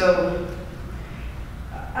 And so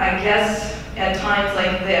I guess at times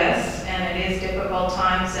like this, and it is difficult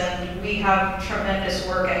times, and we have tremendous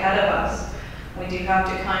work ahead of us, we do have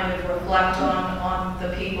to kind of reflect on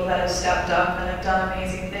the people that have stepped up and have done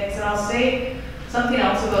amazing things. And I'll say something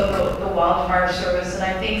else about the wildfire service, and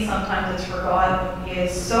I think sometimes it's forgotten,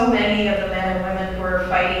 is so many of the men and women who are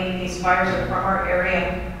fighting these fires are from our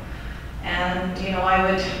area. And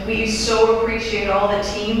we so appreciate all the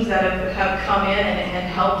teams that have come in and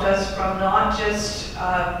helped us from not just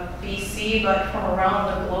BC, but from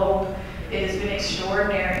around the globe. It has been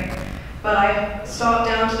extraordinary. But I stop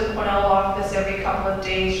down to the Quesnel office every couple of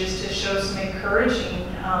days just to show some encouragement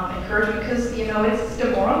because, it's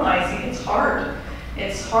demoralizing, it's hard.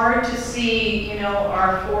 It's hard to see,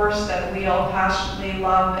 our force that we all passionately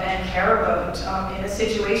love and care about in a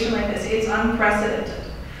situation like this. It's unprecedented.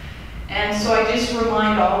 And so I just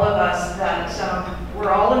remind all of us that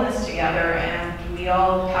we're all in this together, and we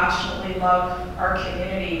all passionately love our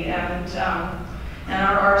community, and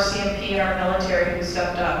our RCMP and our military who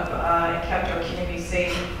stepped up and kept our community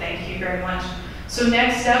safe. Thank you very much. So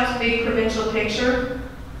next steps, big provincial picture.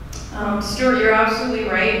 Stuart, you're absolutely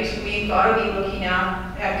right. We've got to be looking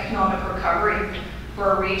at economic recovery for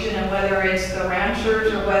our region, and whether it's the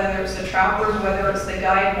ranchers or whether it's the trappers, whether it's the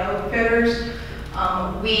guide and outfitters,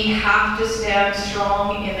 we have to stand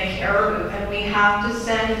strong in the Cariboo, and we have to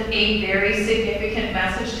send a very significant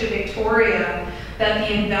message to Victoria that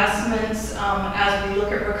the investments as we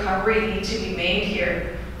look at recovery need to be made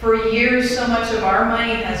here. For years, so much of our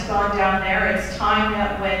money has gone down there. It's time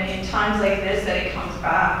that when in times like this that it comes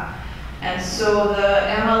back. And so the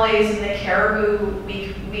MLAs in the Cariboo,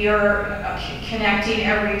 we are connecting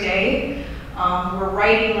every day. We're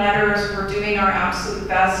writing letters, we're doing our absolute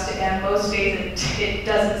best, and most days it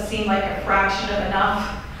doesn't seem like a fraction of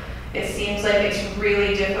enough. It seems like it's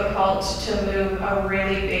really difficult to move a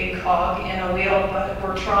really big cog in a wheel, but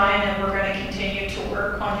we're trying, and we're going to continue to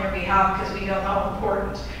work on your behalf because we know how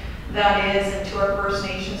important that is, and to our First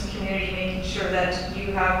Nations community, making sure that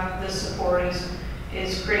you have the support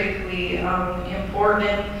is critically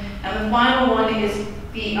important. And the final one is,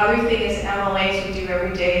 the other thing is MLAs we do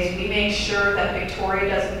every day is we make sure that Victoria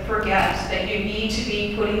doesn't forget that you need to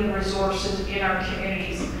be putting the resources in our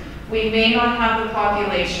communities. We may not have the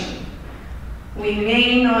population, we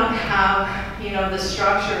may not have, the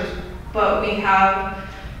structures, but we have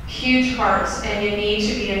huge hearts, and you need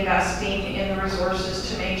to be investing in the resources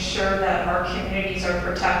to make sure that our communities are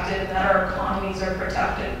protected, that our economies are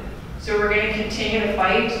protected. So we're going to continue to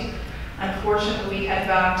fight. Unfortunately, we head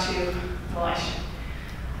back to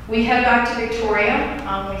Victoria.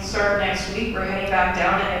 We start next week. We're heading back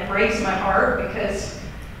down, and it breaks my heart because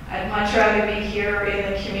I'd much rather be here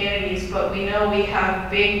in the communities, but we know we have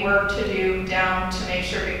big work to do down to make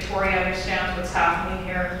sure Victoria understands what's happening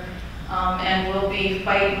here. And we'll be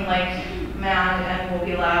fighting like mad, and we'll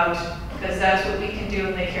be loud, because that's what we can do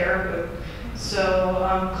in the Cariboo. So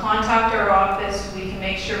contact our office. We can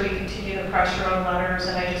make sure we continue the pressure on letters,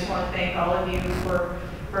 and I just want to thank all of you for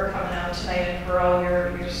coming out tonight and for all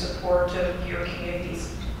your support of your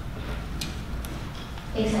communities.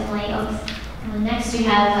 Thanks, Emily. Next we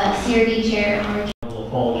have CRD Chair.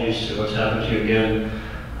 Apologies to what's happened to you again.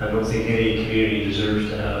 I don't think any community deserves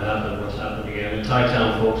to have happen what's happened again. And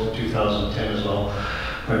Town folks in 2010 as well.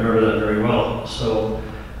 I remember that very well. So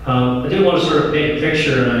I did want to sort of paint a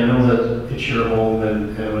picture, and I know that it's your home,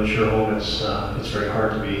 and when it's your home, it's very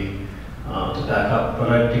hard to back up. But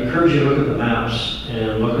I'd encourage you to look at the maps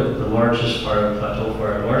and look at the largest fire, the Plateau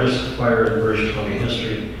fire, the largest fire in British Columbia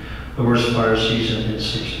history, the worst fire season in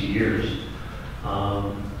 60 years.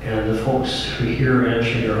 And the folks who here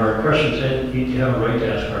answering your hard questions, and you have a right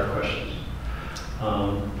to ask hard questions.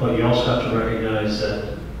 But you also have to recognize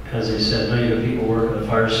that, as I said, many of the people working in the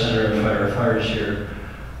fire center and firefighters here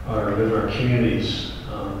are live in our communities.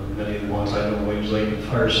 Many of the ones I know, Williams Lake and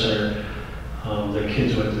Fire Center, their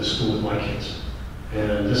kids went to school with my kids.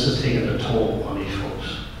 And this has taken a toll on these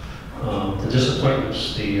folks. The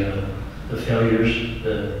disappointments, the failures,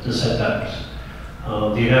 the setbacks.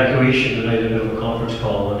 The evacuation, the night of a conference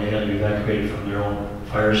call when they had to be evacuated from their own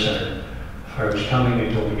fire center. The fire was coming,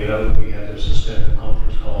 they told them to get out, we had to suspend the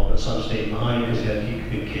conference call, but some stayed behind because they had to keep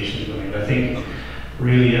communications going. And I think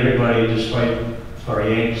really everybody, despite our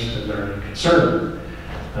angst and our concern,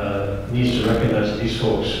 needs to recognize that these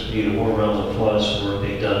folks need a warm round of applause for what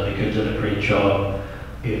they've done, because they've done a great job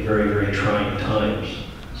in very, very trying times.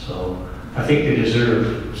 So I think they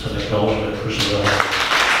deserve some acknowledgement for some of that.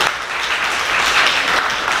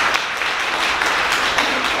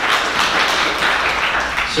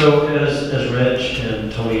 So as Reg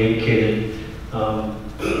and Tony indicated,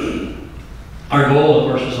 our goal, of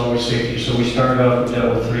course, is always safety. So we started off with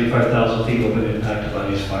dealt with 35,000 people who have been impacted by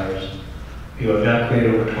these fires. We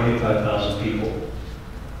evacuated over 25,000 people.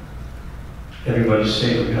 Everybody's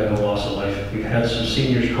safe. We've had no loss of life. We've had some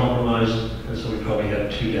seniors compromised, and so we probably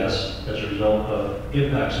had 2 deaths as a result of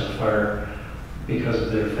impacts of fire because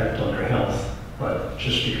of their effect on their health. But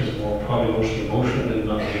just because of probably mostly emotional and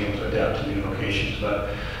not being able to adapt to new locations.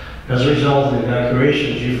 But as a result of the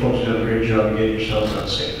evacuations, you folks did a great job of getting yourselves out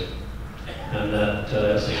safe. And that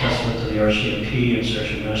is a testament to the RCMP and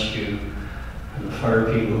Search and Rescue and the fire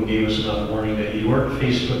people who gave us enough warning that you weren't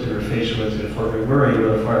faced with what they were faced with in Fort McMurray,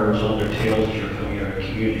 where the fire was on their tails as you're coming out of the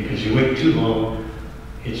community. Because you wait too long,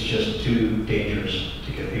 it's just too dangerous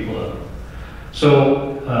to get people out.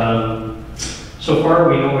 So, so far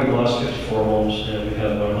we know we've lost 54 homes and we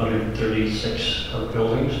have about 136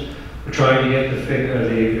 buildings. We're trying to get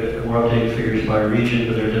the more updated figures by region,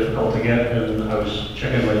 but they're difficult to get. And I was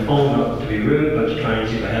checking my phone, not to be rude, but to try and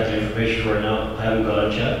see if I had the information for it now. I haven't got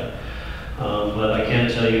it yet. But I can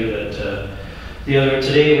tell you that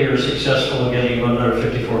today we were successful in getting another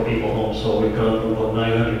 54 people home. So we've gone from about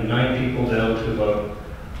 909 people down to about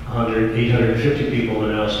 850 people that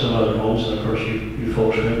are now still out of their homes. And of course, you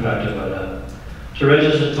folks are impacted by that. To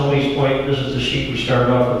Regis and Tony's point, this is the sheet we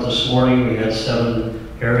started off with this morning. We had 7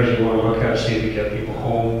 areas you want to look at, see if you get people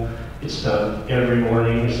home. It's done every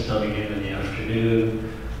morning, it's done again in the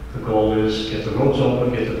afternoon. The goal is get the roads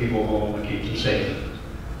open, get the people home, and keep them safe.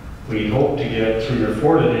 We hope to get 3 or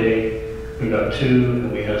 4 today. We got 2,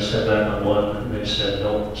 and we had a setback on 1, and they said,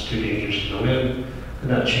 no, it's too dangerous to go in,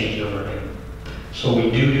 and that changed overnight. So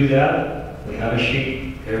we do that. We have a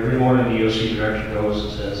sheet. Every morning the EOC director goes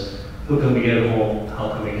and says, who can we get home? How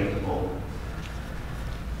can we get them home?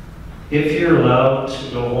 If you're allowed to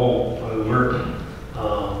go home on work,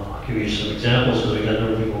 I'll give you some examples because we've had a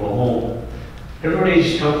number of people go home.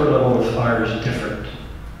 Everybody's comfort level with fire is different.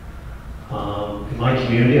 In my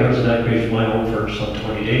community, I was evacuated from my home for some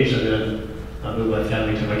 20 days, and then I moved my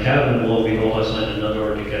family to my cabin, and lo and behold, I signed another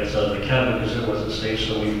order to get us out of the cabin because it wasn't safe,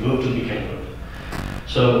 so we moved to the cabin.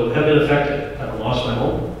 So, have been affected. I haven't lost my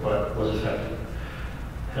home, but was affected.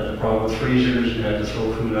 Had the problem with freezers and had to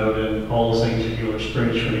throw food out and all the things that you'll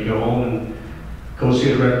experience when you go home. And go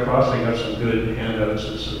see the Red Cross. They got some good handouts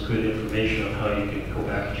and some good information on how you can go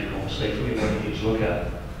back to your home safely and what you need to look at.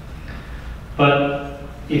 But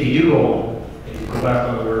if you do go home and you go back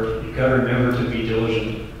on work, you've got to remember to be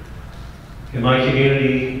diligent. In my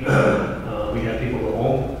community, we had people go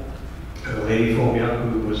home, and a lady phoned me up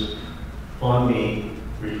who was on me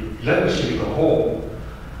relentlessly to go home.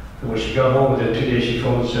 And when she got home within 2 days, she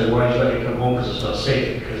phoned and said, why did you let me come home? Because it's not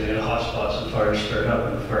safe. Because they had hot spots and fires stirred up,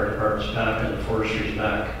 and the fire department's back and the forestry's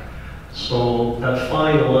back. So that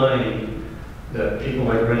fine line that people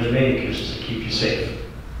like Reg make is to keep you safe.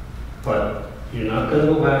 But you're not going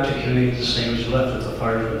to go back to communities the same as you left if the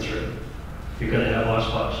fire's been through. You're going to have hot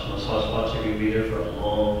spots, and those hot spots are going to be there for a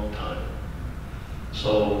long time.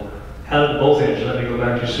 So have both ends. Let me go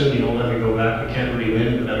back too soon. You don't let me go back. We can't really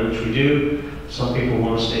win no matter which we do. Some people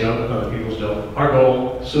want to stay out, other people don't. Our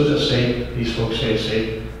goal, as soon as it's safe, these folks say it's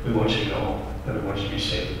safe, we want you to go home, and we want you to be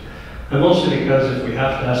safe. And mostly because if we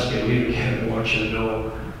have to ask you to leave again, we want you to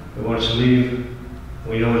know, we want you to leave.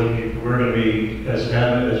 We know that we're going to be, as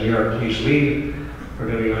adamant as we are, please leave. We're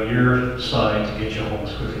going to be on your side to get you home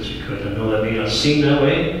as quick as we could. I know that may not seem that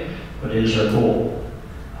way, but it is our goal.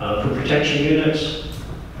 For protection units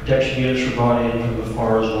were brought in from as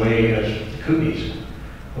far away as the Kootenays,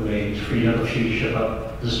 when they freed up a few to ship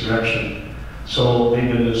up this direction. So they've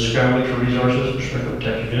been scrambling for resources for sprinkler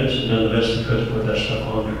protection units and done the best they could to put that stuff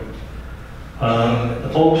on there.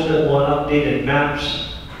 The folks that want updated maps,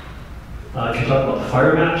 if you talk about the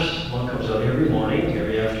fire maps, one comes out every morning,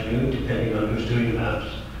 every afternoon, depending on who's doing the maps.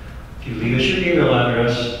 If you leave us your email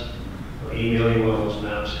address, we'll email you one of those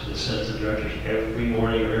maps and it's sent to the directors every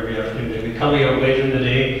morning or every afternoon. They'll be coming out later in the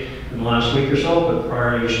day. We the last week or so, but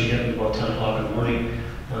prior I used to get them about 10 o'clock in the morning.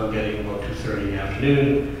 Now I'm getting about 2:30 in the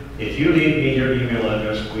afternoon. If you leave me your email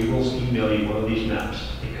address, we will email you one of these maps,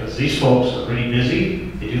 because these folks are really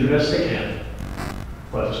busy. They do the best they can,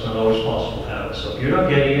 but it's not always possible to have it. So if you're not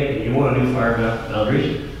getting it and you want a new fire map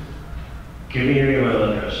boundaries, give me your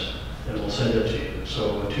email address and we'll send it to you.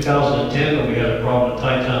 So in 2010, when we had a problem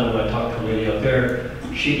in Town, when I talked to a lady up there,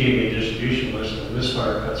 she gave me a distribution list, and this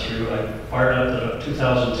fire cut through. I fired up the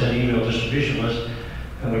 2010 email distribution list,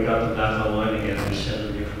 and we got them back online again, and we send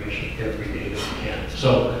them the information every day that we can.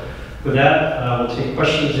 So with that, we'll take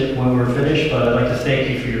questions when we're finished, but I'd like to thank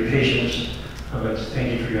you for your patience. I'd like to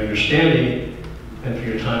thank you for your understanding and for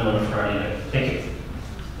your time on a Friday night. Thank you.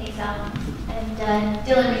 Thanks, Al. And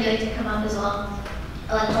Dylan, would you like to come up as well?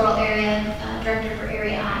 Electoral Area Director for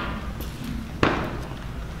Area I.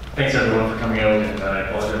 Thanks everyone for coming out, and I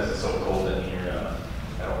apologize it's so cold in here.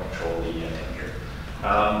 I don't control the temperature.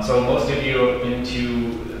 So most of you have been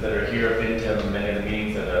that are here have been to many of the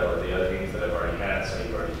meetings or the other meetings that I've already had, so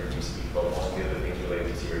you've already heard me speak about most of the other things related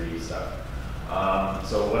to CRD stuff.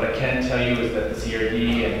 So what I can tell you is that the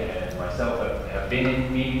CRD and myself have been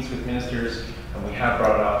in meetings with ministers, and we have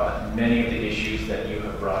brought up many of the issues that you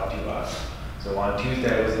have brought to us. So on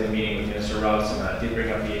Tuesday I was in a meeting with Minister Robson, and I did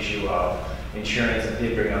bring up the issue of insurance. I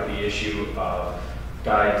did bring up the issue of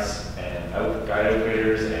guides and guide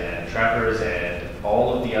outfitters and trappers and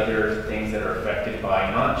all of the other things that are affected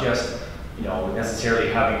by not just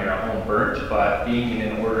necessarily having your home burnt, but being in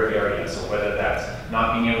an order area. So whether that's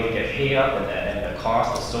not being able to get hay up and the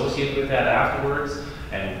cost associated with that afterwards,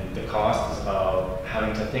 and the cost of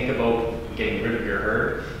having to think about getting rid of your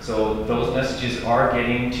herd. So those messages are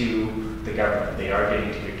getting to the government. They are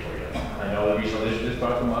getting to Victoria. I know the regional initiatives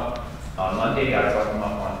brought them up on Monday. I brought them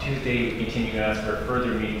up on Tuesday. We continue to ask for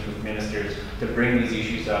further meetings with ministers to bring these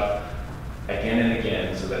issues up again and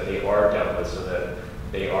again, so that they are dealt with, so that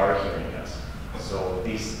they are hearing us. So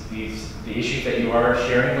the issues that you are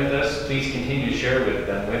sharing with us, please continue to share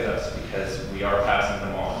them with us, because we are passing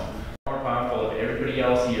them on. More powerful if everybody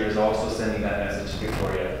else here is also sending that message to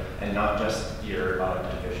Victoria, and not just your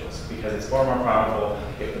elected officials, because it's far more powerful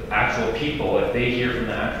if the actual people, if they hear from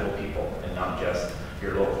the actual people and not just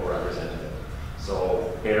your local representative.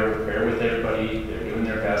 So bear with everybody. They're doing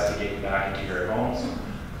their best to get you back into your homes.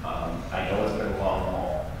 I know it's been a long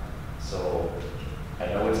haul, so I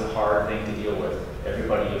know it's a hard thing to deal with.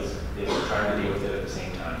 Everybody is trying to deal with it at the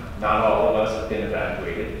same time. Not all of us have been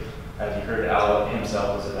evacuated. As you heard, Al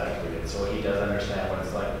himself was evacuated, so he does understand what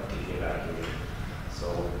it's like to be evacuated.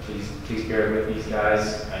 So please bear with these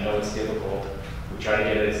guys. I know it's difficult. We try to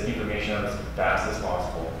get this information out as fast as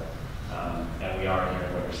possible, and we are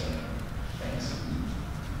hearing what you're saying. Thanks.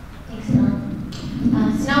 Thanks, Dylan.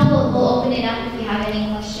 So now we'll open it up if you have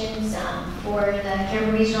any questions for the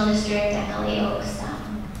Cariboo Regional District, MLA Oaks,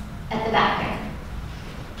 at the back there.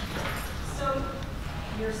 So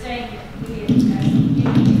you're saying that we as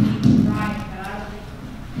right, but I don't think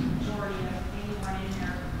the majority of anyone in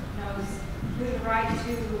there knows who to write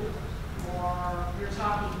to, or you're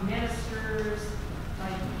talking ministers,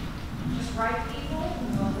 like just write people.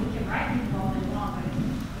 Well, we can write people all day long, but we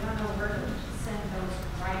don't know where to send those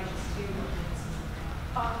writings to.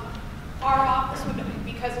 Our office would,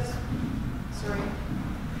 because it's, sorry.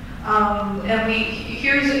 And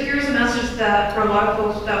here's a message that for a lot of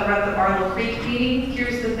folks that were at the Barlow Creek meeting.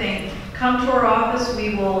 Here's the thing: come to our office.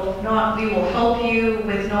 We will help you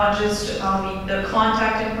with not just the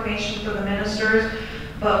contact information for the ministers,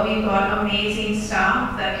 but we've got amazing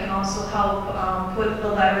staff that can also help put the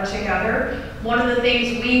letter together. One of the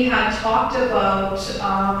things we had talked about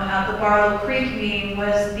at the Barlow Creek meeting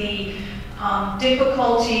was the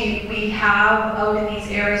difficulty we have out in these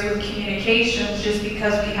areas with communications, just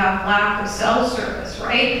because we have lack of cell service,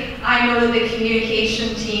 right? I know that the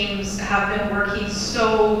communication teams have been working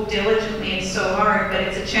so diligently and so hard, but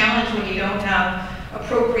it's a challenge when you don't have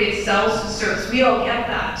appropriate cell service. We all get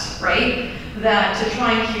that, right? That to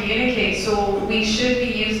try and communicate. So we should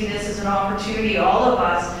be using this as an opportunity, all of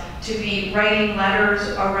us, to be writing letters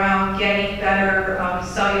around getting better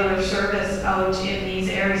cellular service out in these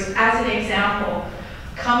areas. As an example,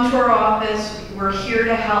 come to our office. We're here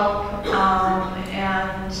to help,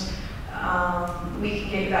 and we can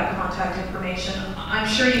get you that contact information. I'm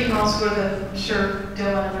sure you can also go to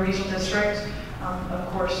Dylan and the regional district, of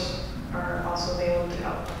course, are also available to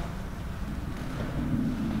help.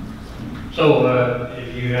 So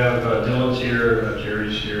if you have Dylan's here,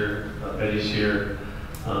 Jerry's here, Betty's here,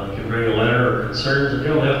 you can bring a letter or concerns. It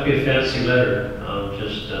don't have to be a fancy letter.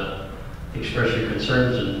 Just express your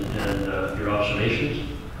concerns and your observations,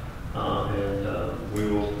 and we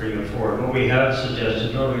will bring them forward. forward. What we have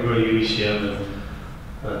suggested, normally we go to UBCM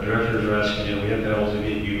and directors are asking, we have panels to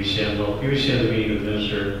meet UBCM. Well, UBCM is meeting with the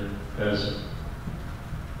minister as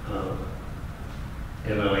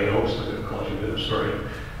MLA Oaks, I'm going to call you, sorry.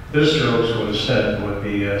 Minister Oaks would have said what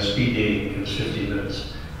the speed dating is 15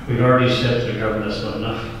 minutes. We've already said to the government that's not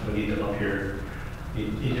enough. We need them up here,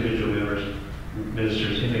 individual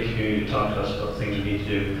ministers in the community to talk to us about things we need to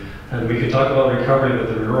do. And we could talk about recovery, but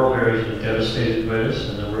the rural areas are devastated by this,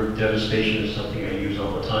 and the word devastation is something I use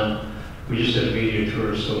all the time. We just did a media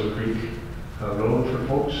tour of Soda Creek Road for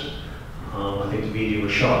folks. I think the media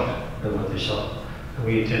was shocked at what they saw. And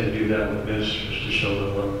we intend to do that with ministers to show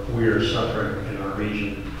them what we're suffering in our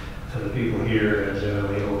region. And the people here, as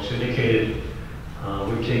MLA Oaks indicated,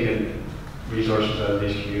 we've taken resources out of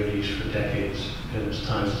these communities for decades, and it's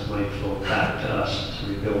time this money flow back to us to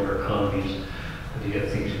rebuild our economies and to get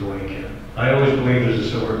things going again. I always believe there's a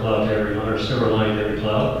silver cloud to every, or a silver line to every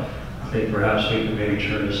cloud. I think perhaps we can maybe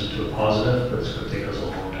turn this into a positive, but it's going to take us a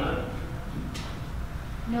long time.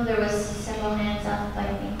 No, there was several hands up,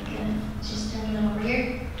 I think. Just turning them over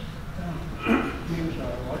here. Name's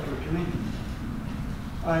Roger Jimmy.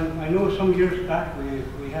 I know some years back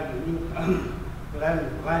we had a new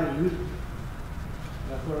land use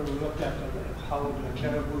where we looked at how the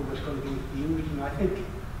Cariboo was going to be used, and I think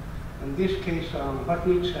in this case what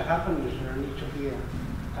needs to happen is there needs to be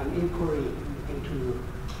an inquiry into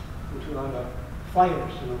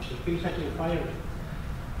fires, just basically fires.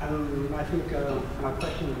 And I think my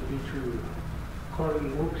question would be to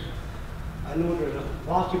Coralee Oaks. I know there's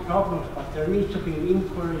lots of problems, but there needs to be an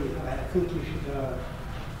inquiry. I think you should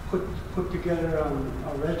put together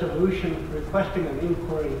a resolution requesting an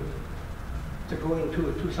inquiry to go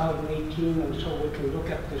into 2018, and so we can look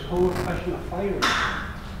at this whole question of fires.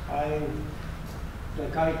 I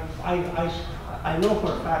know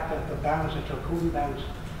for a fact that the bans, the Charcoon bans,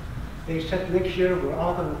 they said next year we're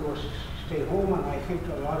all going to go stay home, and I think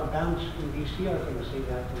a lot of bands in BC are going to say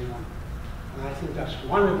that. And I think that's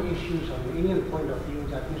one of the issues on the Indian point of view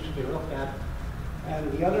that needs to be looked at.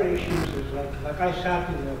 And the other issues is like I sat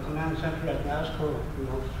in the command center at NASCO,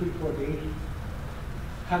 3-4 days,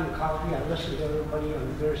 having coffee, I listened to everybody,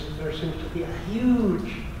 and there seems to be a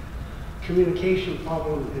huge communication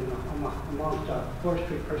problem amongst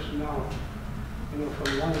forestry personnel.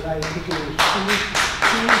 From one guy taking his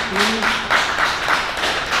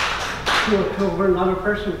to where another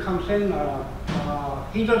person comes in,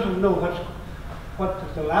 he doesn't know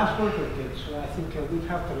what the last worker did. So I think we'd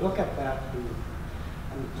have to look at that and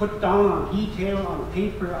put down on detail on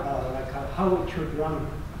paper how it should run,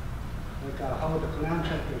 how the command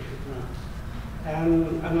center should run.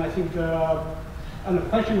 And I think on the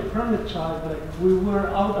question of permit side, we were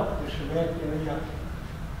out of this red area.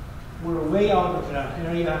 We're way out of that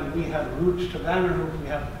area, and we have routes to Vanderhoof, we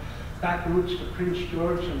have back routes to Prince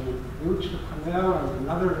George, and routes to Quesnel, and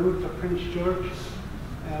another route to Prince George.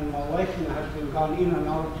 And my wife has been gone in and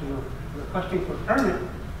out requesting for permit.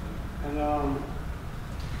 And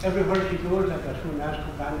everywhere she goes, like a through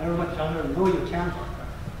NASCO ban, everyone tells her, no, you can't.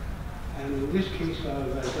 And in this case,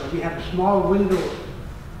 we have a small window,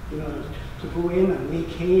 to go in and make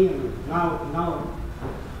hay. And now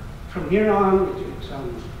from here on, it's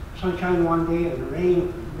sunshine one day and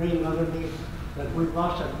rain another day. That we've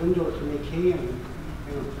lost that window to make hay, and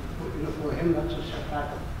for him that's a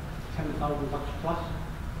setback of $10,000 plus.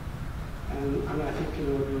 And I think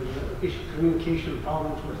there's communication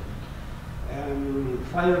problems with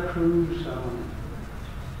fire crews,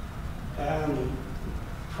 and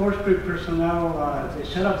forestry personnel. They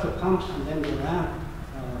set up the pumps and then they ran.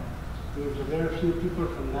 There's a very few people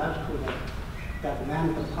from NASCO that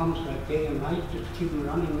manned the pumps like day and night just to keep them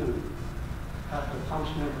running, and half the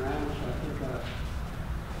pumps never ran. So I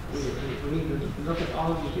think we need to look at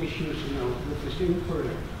all these issues, with this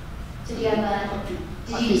inquiry. So do you have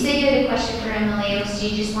did you say you had a question for MLA Oaks? Do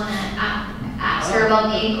you just want to ask her about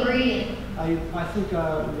the inquiry? I think it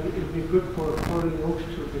would be good for Coralee Oaks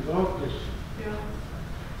to develop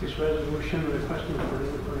this resolution requesting for an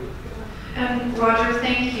inquiry. And Roger,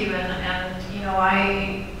 thank you. And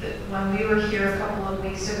when we were here a couple of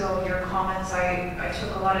weeks ago, your comments, I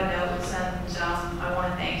took a lot of notes, and I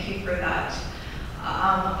want to thank you for that.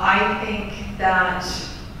 I think that,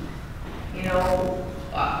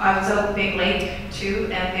 I was out Big Lake too,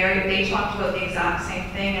 and they talked about the exact same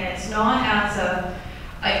thing, and it's not as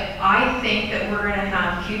I think that we're going to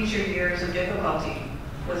have future years of difficulty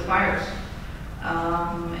with fires.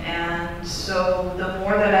 And so the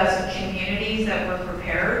more that as communities that we're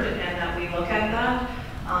prepared and that we look at that,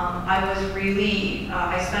 I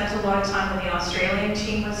spent a lot of time when the Australian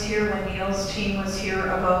team was here, when Neil's team was here,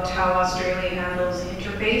 about how Australia handles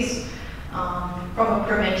interface from a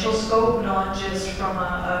provincial scope, not just from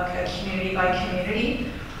a community by community.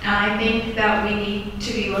 And I think that we need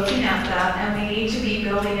to be looking at that, and we need to be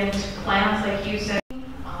building into plans like you said.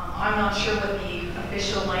 I'm not sure what the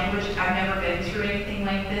official language, I've never been through anything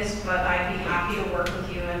like this, but I'd be happy to work with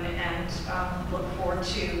you and look forward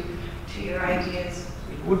to your ideas.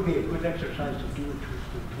 It would be a good exercise to do it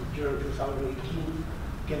during 2018,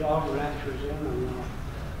 get all the ranchers in, and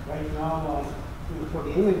right now, for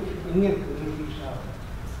the Indian communities,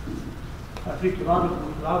 I think a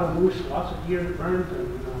lot of moose, lots of deer burned,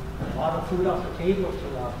 and a lot of food off the table.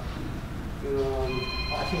 So,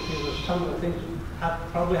 I think there's some of the things we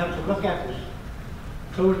probably have to look at is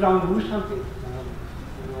close down moose hunting.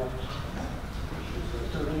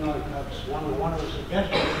 That's one of the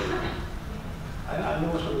suggestions. I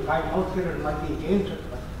know some guide outfitters might be against it,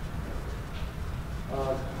 but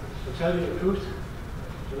to tell you the truth,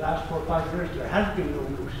 the last 4 or 5 years there has been no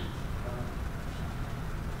moose.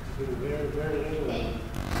 Very, very little.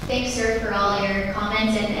 Thanks, sir, for all your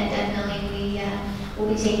comments, and definitely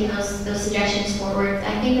we'll be taking those suggestions forward.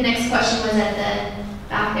 I think the next question was at the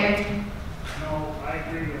back there. No, I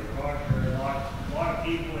agree with Roger. A lot of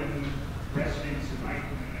people and residents in my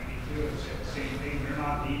community too have said the same thing. They're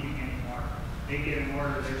not leaving anymore. They get an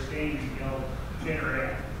order, they're staying until bitter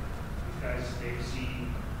end because they've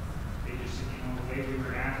seen, they just said, the way we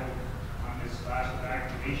were handled on this last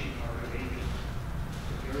evacuation order, they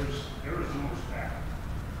just, there was no respect.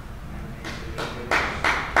 And they said it was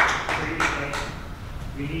pretty like,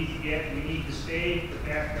 we need to stay,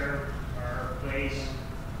 protect our place.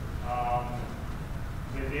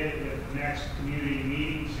 With the next community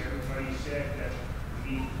meetings, everybody said that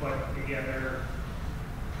we need to put together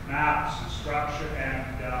maps and structure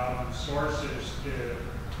and sources to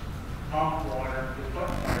pump water to put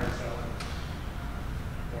fires out,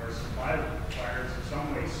 or supply fires in some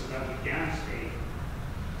ways so that we can stay.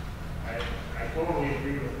 I totally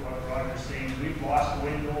agree with what Roger's saying. We've lost the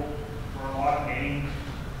window for a lot of games.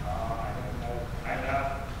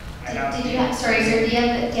 I don't know. Sorry, sir, do you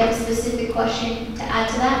have a specific question to add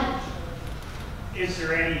to that? Is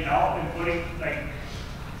there any help in putting, is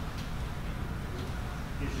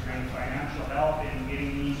there any financial help in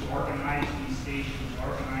getting these organized, these stations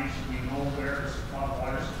organized, so we know where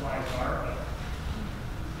water supplies are,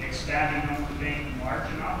 but expanding them to make them large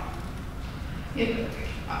enough?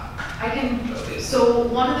 So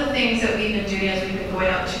one of the things that we've been doing as we've been going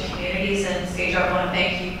out to communities, and Sage, I want to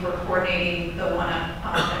thank you for coordinating the one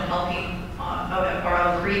and helping out at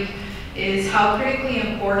Barlow Creek, is how critically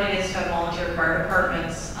important it is to have volunteer fire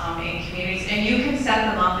departments in communities, and you can set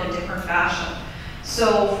them up in different fashion.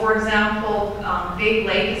 So, for example, Big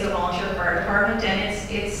Lake is a volunteer fire department, and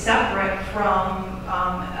it's separate from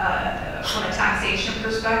a taxation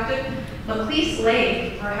perspective. McLeese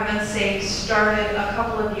Lake, for heaven's sake, started a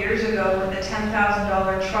couple of years ago with a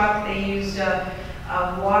 $10,000 truck. They used a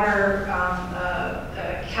water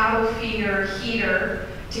cattle feeder heater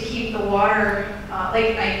to keep the water, I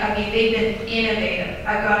mean, they've been innovative.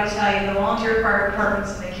 I've got to tell you, the volunteer fire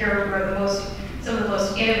departments in the Cariboo are some of the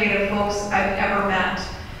most innovative folks I've ever met.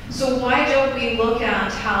 So why don't we look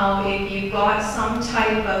at how if you've got some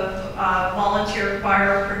type of volunteer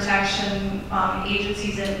fire protection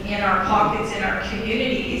agencies in our pockets, in our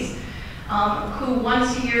communities, who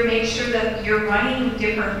once a year make sure that you're running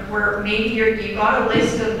different, where maybe you've got a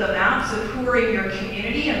list of the maps of who are in your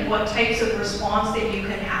community and what types of response that you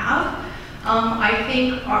can have, I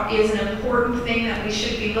think is an important thing that we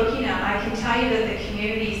should be looking at. I can tell you that the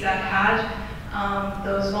communities that had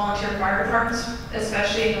those volunteer fire departments,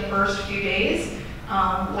 especially in the first few days,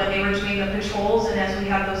 when they were doing the patrols and as we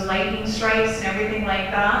had those lightning strikes and everything like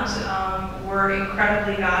that, were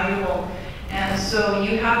incredibly valuable. And so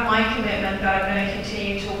you have my commitment that I'm going to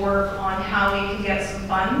continue to work on how we can get some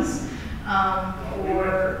funds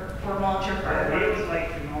for volunteer fire departments. What I would like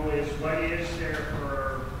to know is what is there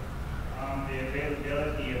for the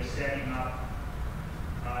availability of setting up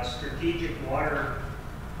strategic water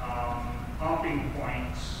pumping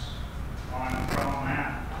points on Crown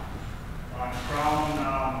land, on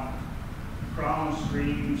Crown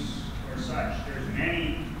streams or such. There's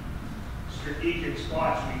many strategic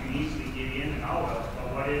spots we can easily get in and out of,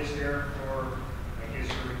 but what is there for, I guess,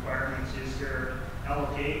 the requirements? Is there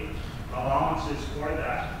allocate allowances for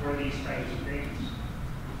that, for these types of things?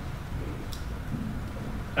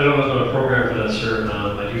 I don't know if there's a program for that, sir.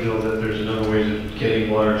 I do know that there's a number of ways of getting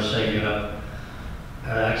water, setting it up,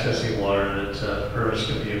 accessing water that permits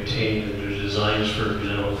can be obtained, and there's designs for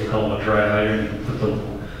example, we call them a dry hydrant. You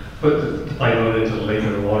put the pipe out into the lake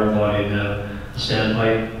or the water body and have a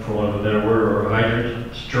standpipe, for want of a better word, or a hydrant.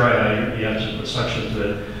 It's a dry hydrant, you have to put suction to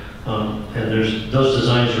it. And those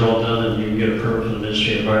designs are all done, and you can get a permit from the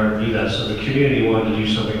Ministry of Environment to do that. So the community wanted to do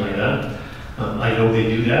something like that. I know they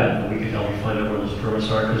do that, and we can help you find out where those permits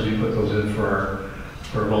are, because we put those in for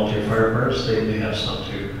our volunteer fire departments. They have some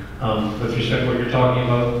too. With respect to what you're talking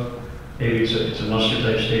about, maybe it's a muster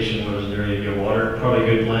type station where there's an area to get water. Probably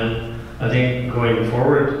a good plan. I think going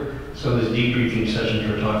forward, some of these debriefing sessions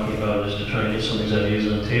we're talking about is to try and get some of these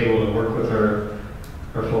ideas on the table and work with our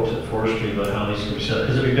folks at forestry about how these can be set.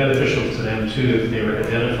 Because it'd be beneficial to them too if they were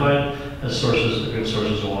identified as sources, good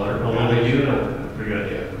sources of water. Although they do know, pretty good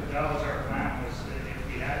idea. That was our plan, was that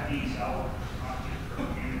if we had these out, not just for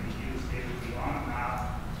community use, they would be on a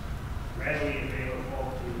map, readily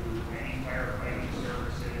available to any firefighting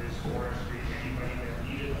services, forestry, anybody that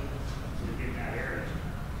needed them within that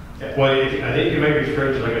area. Well, I think you may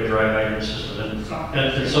refer to like a dry hydrant system,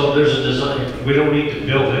 and so there's a design. We don't need to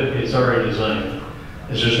build it; it's already designed.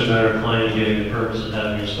 It's just a matter of planning and getting the permits and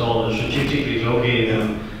having it installed. And strategically locating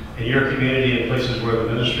them in your community in places where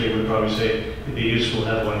the ministry would probably say it'd be useful to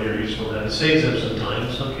have one here, useful to have. It saves them some time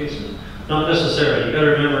in some cases. Not necessarily. You got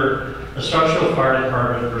to remember a structural fire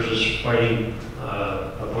department versus fighting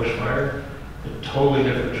a bushfire. A totally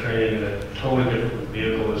different training and a totally different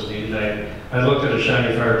vehicle is needed. I looked at a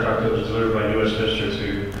shiny fire truck that was delivered by Westminster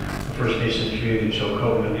to the First Nation community in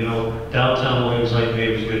Chilcotin, and you know, downtown Williams Lake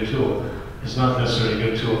maybe is a good tool. It's not necessarily a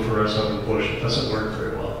good tool for us up in the bush. It doesn't work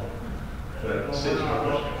very well.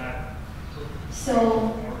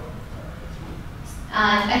 So,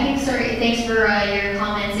 I think, sorry, thanks for your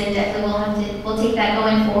comments, and definitely we'll take that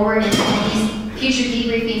going forward, and these future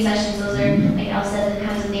debriefing sessions, those are, like Al said, the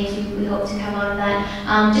kinds of things we hope to come out of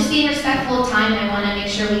that. Just being respectful of time, I want to make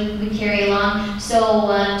sure we carry along. So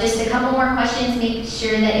just a couple more questions, make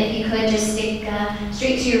sure that if you could just stick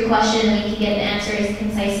straight to your question, and we can get the answer as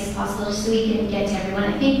concise as possible, just so we can get to everyone.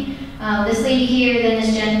 I think this lady here, then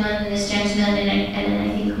this gentleman, and this gentleman, and then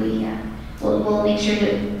I think we'll make sure to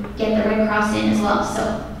get the Red Cross in as well.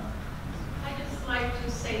 So. I'd just like to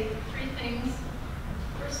say 3 things.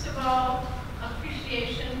 First of all,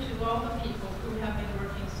 appreciation to all the people who have been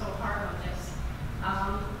working so hard on this.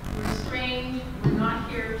 We're strained. We're not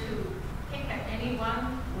here to pick at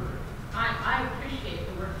anyone. I appreciate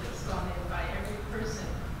the work that's gone in by every person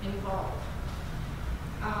involved.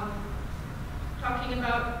 Talking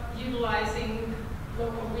about utilizing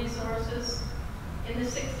local resources. In the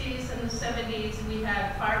 60s and the 70s, we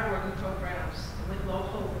had fire warden programs with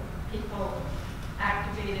local people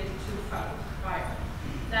activated to fight fire.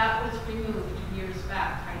 That was removed years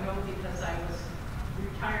back. I know because I was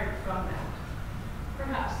retired from that.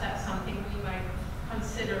 Perhaps that's something we might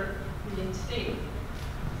consider reinstating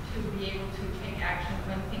to be able to take action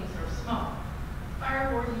when things are small.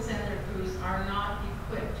 Fire wardens and their crews are not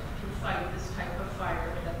equipped to fight this type of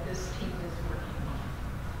fire that this team is working on.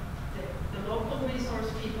 The local resource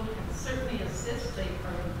people can certainly assist. They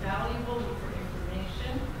are invaluable for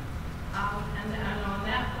information. And on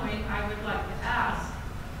that point, I would like to ask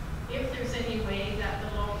if there's any way that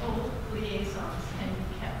the local liaisons can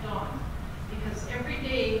be kept on. Because every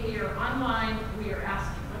day we are online, we are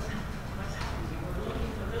asking what's happening. We're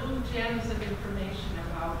looking for little gems of information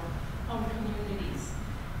about home communities.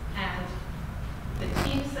 And the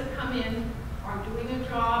teams that come in are doing a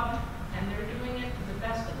job, and they're doing it to the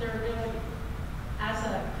best of their ability. As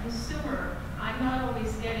a consumer, I'm not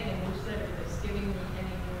always getting a newsletter that's giving me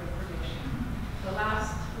any new information. The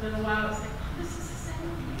last little while, it's like, oh, this is the same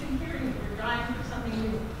we've been hearing. We're dying for something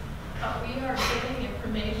new. But we are getting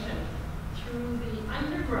information through the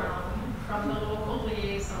underground from the local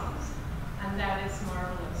liaisons, and that is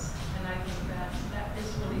marvelous. And I think that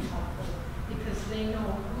is really helpful because they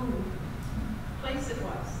know who place it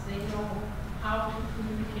was. They know how to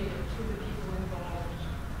communicate it to the people involved.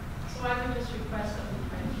 So I would just request that we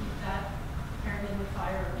try to keep that apparently in the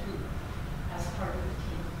fire too as part of the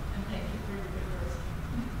team. And thank you for your good work.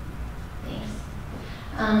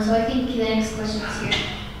 Thanks. So I think the next question is here.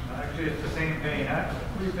 Actually, it's the same vein.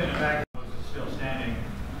 We've been back, still standing,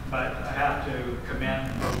 but I have to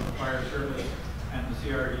commend both the fire service and the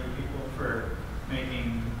CRD people for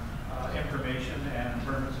making information and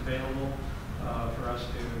permits available for us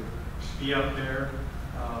to be out there.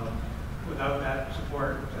 Without that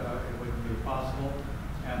support, it wouldn't be possible.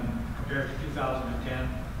 And compared to 2010,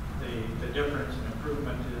 the difference in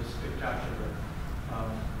improvement is spectacular.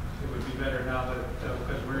 It would be better now that,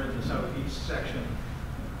 because we're in the southeast section,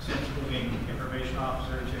 since moving information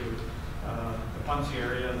officer to the Puncie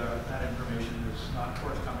area, that information is not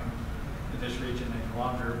forthcoming in this region any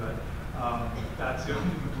longer, but that's the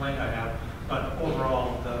only complaint I have. But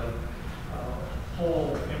overall, the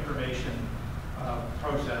whole information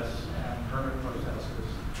process and permit process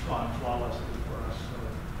is gone flawlessly for us, so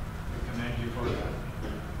we commend you for that.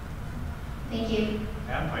 Thank you.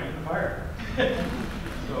 And fighting the fire.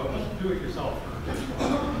 So do it yourself.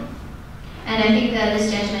 And I think that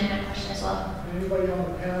this gentleman had a question as well. Anybody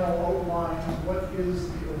on the panel outline what is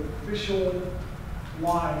the official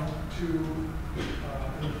line to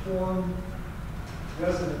inform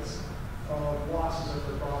residents of losses of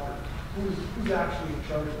their property? Who's actually in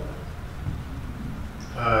charge of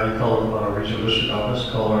that? You call our regional district office,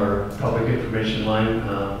 call our public information line,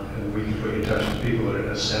 and we can put you in touch with people that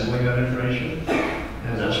are assembling that information.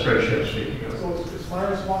 And that's spreadsheet speaking of. So it's my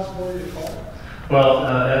responsibility to call?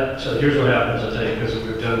 Well, so here's what happens, I'll tell you, because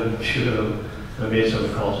we've done a few of them, and I made some of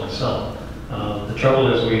the calls myself. The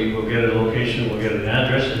trouble is we will get a location, we'll get an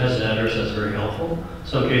address. It has an address, that's very helpful.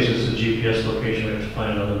 Some cases, the GPS location, we have to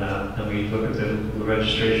find it on the map. And we look at the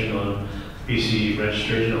registration on BC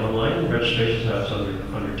registration online. Registrations have it's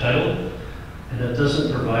under title. And that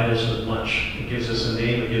doesn't provide us with much. It gives us a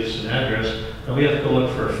name, it gives us an address, and we have to go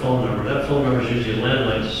look for a phone number. That phone number is usually a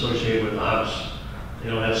landline associated with the house. They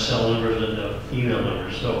don't have cell numbers and email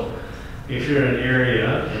numbers. So if you're in an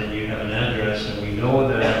area and you have an address and we know what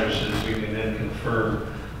that address is, we can then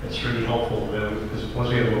confirm. It's really helpful because once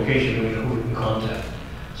we have a location, we know who we can contact.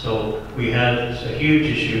 So we had a huge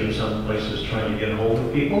issue in some places trying to get a hold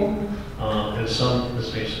of people. And some,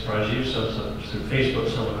 this may surprise you, some through Facebook,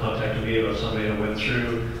 someone contacted me about somebody that went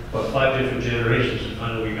through about 5 different generations, and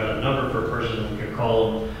finally we got a number for a person and we could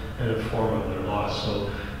call them and inform them of their loss. So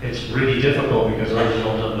it's really difficult because ours is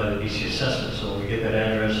all done by the BC assessment. So when we get that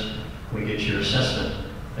address, we get your assessment,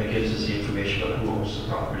 that gives us the information about who owns the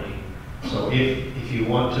property. So if you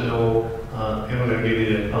want to know, and we're going to give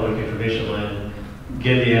you the public information line,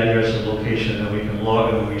 get the address and location, and we can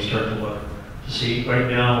log them when we start to look. See, right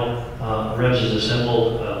now, Revs has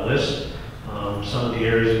assembled a list. Some of the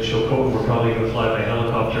areas in Chilcotin, we're probably going to fly by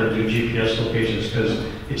helicopter and do GPS locations because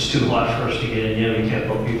it's too hot for us to get in yet. We can't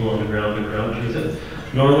put people on the ground to ground truth it.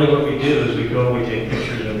 Normally what we do is we go, we take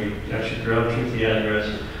pictures, and we actually ground truth the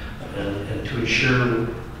address. And to ensure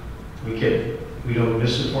we don't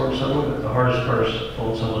misinform someone, the hardest part is to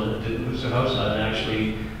phone someone that didn't lose their house. And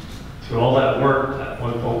actually, through all that work, that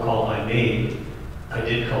one phone call I made, I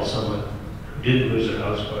did call someone didn't lose their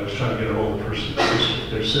house, but I was trying to get a hold of the person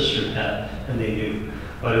their sister had, and they knew.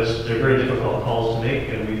 But they're very difficult calls to make,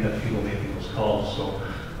 and we've had people making those calls. So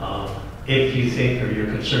if you think or you're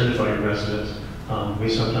concerned about your residents,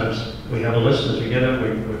 we have a list as we get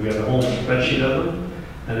them. We have a whole spreadsheet of them,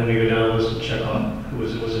 and then we go down the list and check on who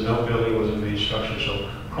was it an outbuilding, was it a main structure.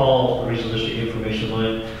 So call the regional district information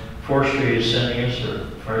line. Forestry is sending us, or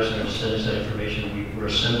fire center is sending us that information. We're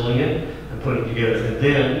assembling it and putting it together, and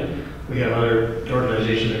then we have other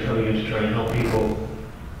organizations that are coming in to try and help people.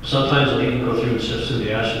 Sometimes they'll even go through and sift through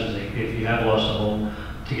the ashes. If you have lost a home,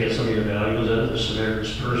 to get some of your valuables out of the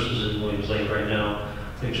Samaritan's Purse is in Williams Lake right now.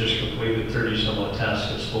 They've just completed 30 somewhat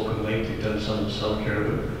tasks at Spoken Lake. They've done some in South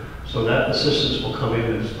Cariboo. So that assistance will come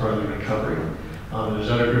in as part of the recovery. There's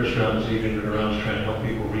other groups around even around trying to help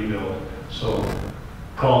people rebuild. So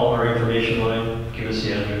call our information line, give us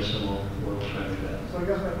the address, and we'll try and do that. So I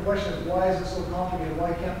guess my question is, why is it so complicated?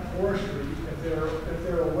 Why can't forestry, if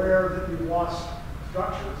they're aware that you've lost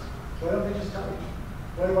structures, why don't they just tell you?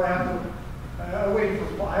 Why do I have to? I wait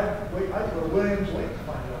for I go to Williams Lake to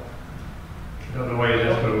find out. I don't know why you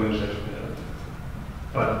have to go to Williams Lake to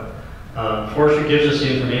find out. But forestry gives us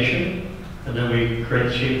the information, and then we create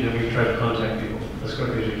the sheet, and then we try to contact people as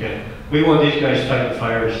quickly as we can. We want these guys fighting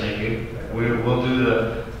fires, thank you. We'll do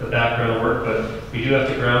the background work, but we do have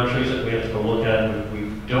to ground truth it. We have to go look at it. We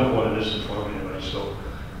don't want to misinform anybody. So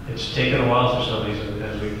it's taken a while for some of these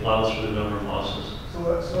as we plow through the number of losses.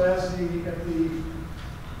 So if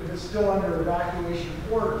it's still under evacuation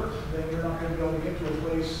order, then you're not going to be able to get to a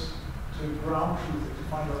place to ground truth it to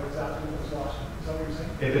find out exactly what was lost. Is that what you're saying?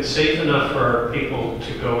 If it's safe enough for people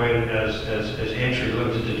to go in as entry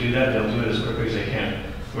limited to do that, they'll do it as quickly as they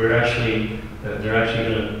can. They're actually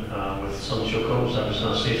going to, with some Chilcotin stuff, it's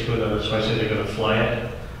not safe to go. That's why I say they're going to fly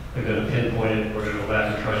it. They're going to pinpoint it. We're going to go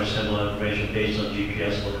back and try to send out information based on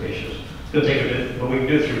GPS locations. It's going to take a bit, but we can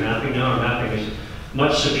do it through mapping. Now our mapping is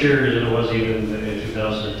much superior than it was even in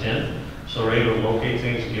 2010. So we're able to locate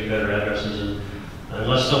things and get better addresses. And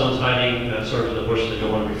unless someone's hiding sort of in the bush that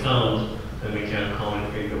don't want to be found, then we can't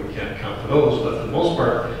comment, we can't account for those. But for the most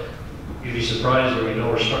part, you'd be surprised where we know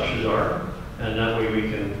where structures are. And that way we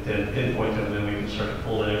can then pinpoint them, and then we can start to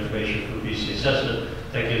pull that information from BC assessment.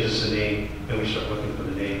 That gives us a name, then we start looking for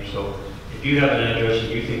the name. So if you have an address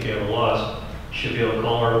and you think you have a loss, you should be able to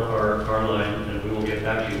call our line, and we will get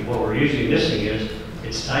back to you. What we're usually missing is,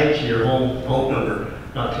 it's tied to your home number.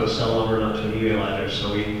 not to a cell number, not to an email address.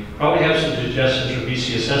 So we probably have some suggestions from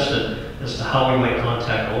BC Assessment as to how we might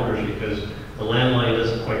contact owners, because the landline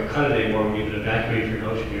doesn't quite cut it anymore when you can evacuate your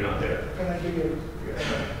house and you're not there. Can I give you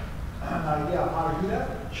an idea of how to do that?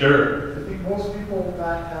 Sure. I think most people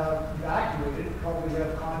that have evacuated probably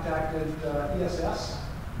have contacted ESS,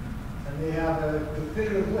 and they have a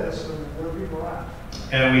definitive list of where people are at.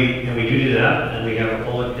 And we do that, and we have a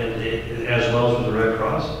bullet, as well as with the Red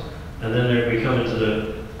Cross. And then we come into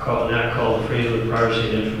the act called the freedom of privacy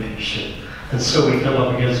and information. And so we come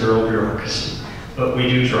up against our own bureaucracy. But we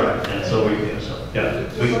do try, and so we do. So, yeah.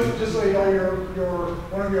 Just so you know,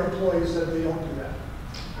 one of your employees said they don't do that.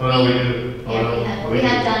 Well, we do. Yeah, we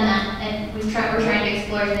have done that, and we're trying to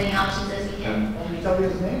explore as many options as we can. Want me to tell you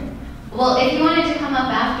his name? Well, if you wanted to come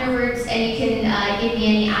up afterwards and you can give me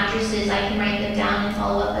any addresses, I can write them down and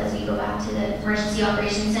follow up as we go back to the Emergency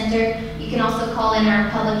Operations Center. You can also call in our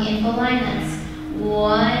public info line. That's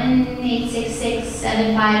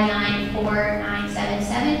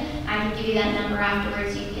 1-866-759-4977. I can give you that number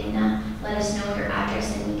afterwards. You can let us know your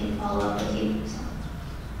address and we can follow up with you. So,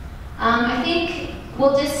 I think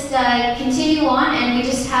we'll just continue on, and we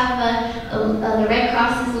just have the Red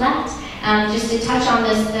Crosses left. Just to touch on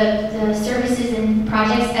the services and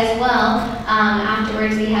projects as well.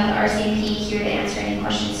 Afterwards, we have the RCMP here to answer any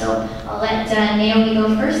questions. So I'll let Naomi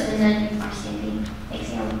go first, and then RCMP.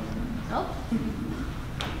 Thanks, Naomi. Oh.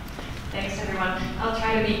 Thanks, everyone. I'll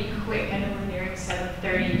try to be quick. I know we're nearing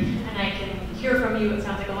 7:30, and I can hear from you. It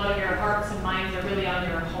sounds like a lot of your hearts and minds are really on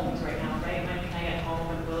your homes right now, right? When can I get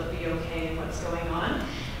home, and will it be okay, and what's going on?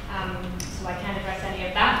 So I can't address any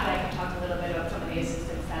of that, but I can talk a little bit about some of the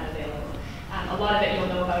assistance that's available. A lot of it you'll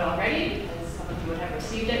know about already, because some of you would have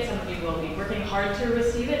received it, some of you will be working hard to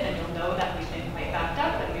receive it, and you'll know that we've been quite backed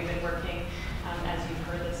up, and we've been working, as you've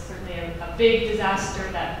heard, it's certainly a big disaster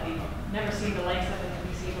that we've never seen the likes of in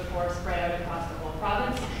BC before, spread out across the whole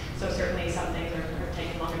province. So certainly some things are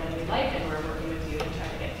taking longer than we'd like, and we're working with you to try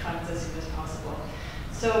to get funds as soon as possible.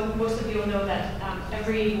 So most of you will know that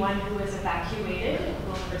everyone who is evacuated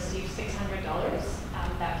will receive $600.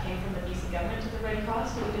 That came from the BC government to the Red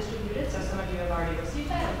Cross to be distributed. So some of you have already received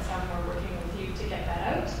that, and some are working with you to get that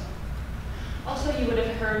out. Also, you would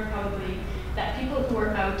have heard probably that people who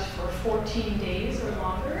are out for 14 days or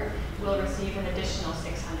longer will receive an additional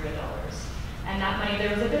 $600. And that money,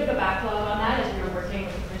 there was a bit of a backlog on that as we were working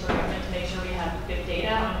with the provincial government to make sure we had good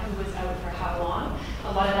data on who was out for how long.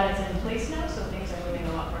 A lot of that is in place now, so things are moving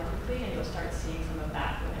a lot more quickly, and you'll start seeing some of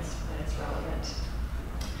that when it's relevant.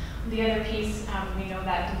 The other piece, we know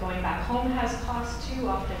that going back home has cost too.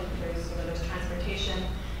 Often there's transportation,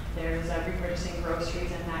 there's repurchasing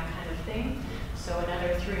groceries and that kind of thing. So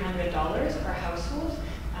another $300 per household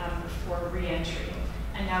for re-entry.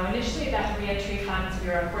 And now initially that re-entry funds, we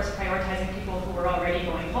were of course prioritizing people who were already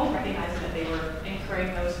going home, recognizing that they were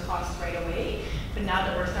incurring those costs right away. But now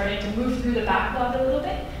that we're starting to move through the backlog a little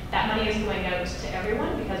bit, that money is going out to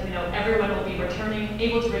everyone, because we know everyone will be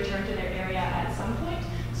able to return to their area at some point.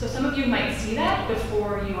 So some of you might see that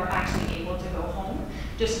before you are actually able to go home.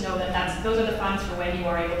 Just know that those are the funds for when you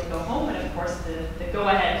are able to go home, and of course the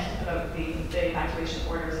go-ahead about the evacuation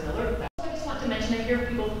orders and alert. I just want to mention, I hear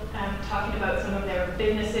people talking about some of their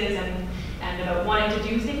businesses and about wanting to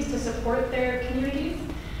do things to support their communities.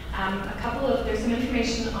 There's some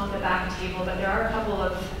information on the back table, but there are a couple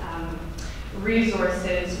of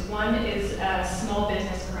resources. One is a small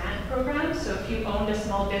business grant program. So if you owned a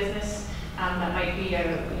small business, that might be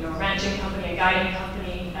a ranching company, a guiding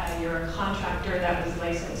company, you're a contractor that was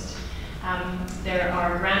licensed. There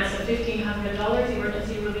are grants of $1,500,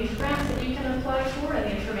 emergency relief grants that you can apply for, and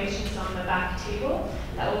the information is on the back table.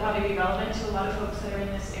 That will probably be relevant to a lot of folks that are in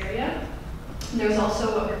this area. There's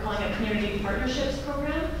also what we're calling a community partnerships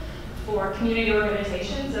program for community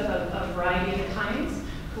organizations of a variety of kinds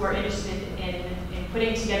who are interested in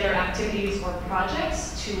putting together activities or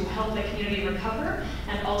projects to help the community recover,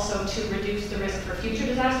 and also to reduce the risk for future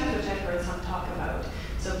disasters, which I've heard some talk about.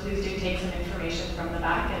 So please do take some information from the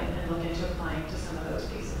back and look into applying to some of those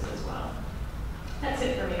pieces as well. That's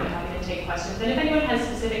it for me. I'm happy to take questions. And if anyone has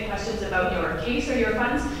specific questions about your case or your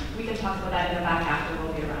funds, we can talk about that in the back after.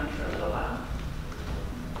 We'll be around for a little while.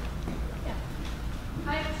 Yeah.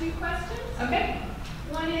 I have two questions. Okay.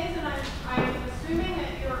 One is, and I'm assuming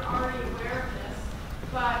that you're already aware of this,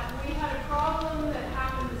 but we had a problem that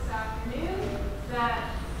happened this afternoon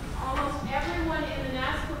that almost everyone in the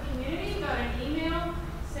NASCO community got an email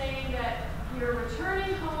saying that you're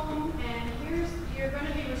returning home and you're going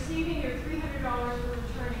to be receiving your $300 for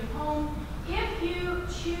returning home. If you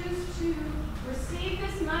choose to receive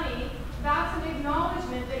this money, that's an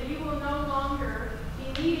acknowledgement that you will no longer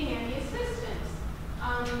be needing any assistance.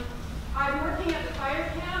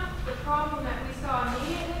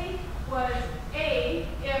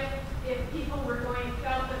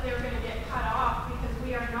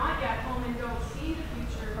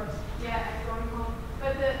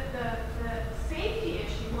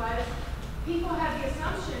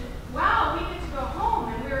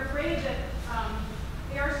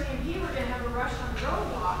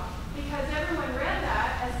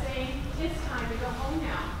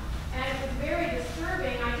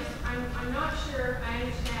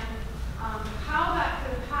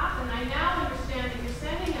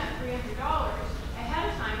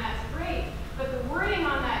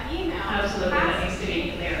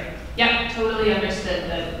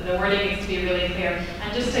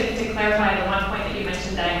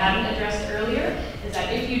 hadn't addressed earlier, is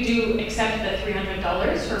that if you do accept the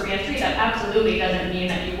 $300 for reentry, that absolutely doesn't mean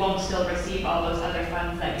that you won't still receive all those other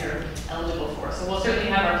funds that you're eligible for. So we'll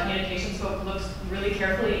certainly have our communications folk look really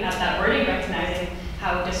carefully at that wording, recognizing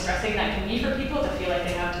how distressing that can be for people to feel like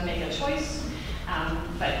they have to make a choice.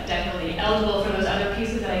 But definitely eligible for those other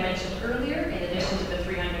pieces that I mentioned earlier, in addition to the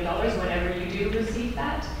 $300 whenever you do receive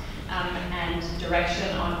that. And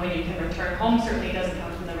direction on when you can return home certainly doesn't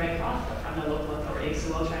come from the Red Cross, but from the local authorities.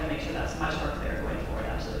 So we'll try to make sure that's much more clear going forward,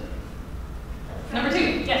 absolutely. Number 2,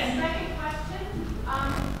 yes? Second question.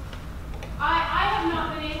 I have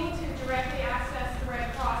not been able to directly access the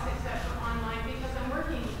Red Cross except for online because I'm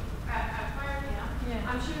working at fire camp. Yeah.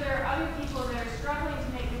 I'm sure there are other people that are struggling to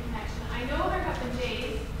make the connection. I know there have been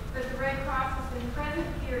days that the Red Cross has been present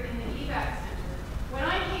here in the evac center. When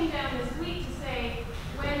I came down this week to say,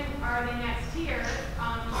 when are they next here,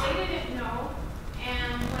 they didn't know.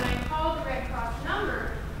 And when I called the Red Cross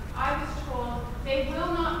number, I was told they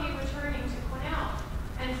will not be returning to Quesnel.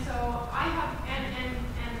 And so I have, and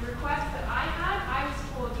requests that I had, I was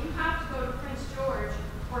told you have to go to Prince George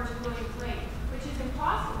or to Williams Lake, which is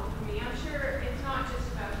impossible for me. I'm sure it's not just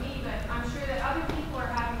about me, but I'm sure that other people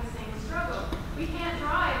are having the same struggle. We can't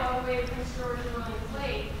drive all the way to Prince George or Williams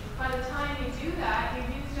Lake. By the time you do that, you've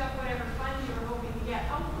used up whatever funds you were hoping to get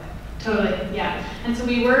help with. Totally, yeah. And so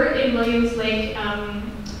we were in Williams Lake.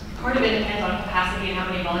 Part of it depends on capacity and how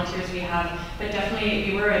many volunteers we have, but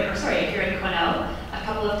definitely we were, here in Quesnel a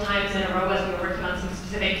couple of times in a row as we were working on some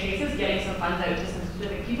specific cases, getting some funds out to some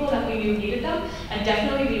specific people that we knew needed them, and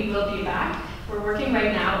definitely we will be back. We're working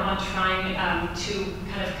right now on trying to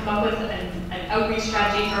kind of come up with an outreach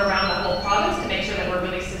strategy for around the whole province to make sure that we're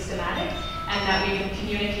really systematic and that we can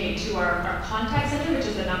communicate to our contact center, which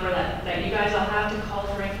is the number that you guys all have to call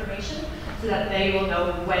for information, so that they will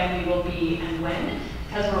know when we will be and when.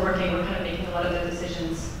 Because we're kind of making a lot of the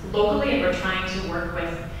decisions locally, and we're trying to work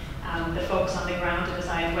with the folks on the ground to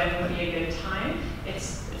decide when would be a good time.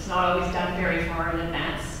 It's not always done very far in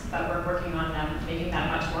advance, but we're working on making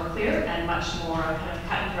that much more clear and much more kind of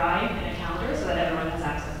cut and dry in a calendar so that everyone has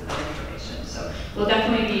access to that information. So we'll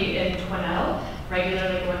definitely be in Quesnel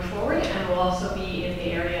regularly going forward, and we'll also be in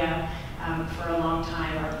the area for a long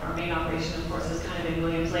time. Our main operation, of course, is kind of in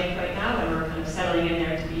Williams Lake right now, and we're kind of settling in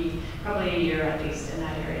there to be probably a year at least in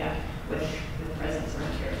that area with presence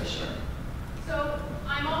around here for sure. So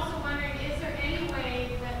I'm also wondering, is there any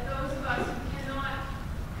way that those of us who cannot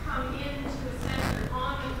come into a center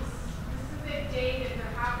on a specific day that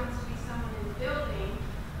there happens to be someone in the building,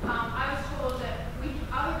 I was told that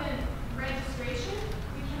other than registration,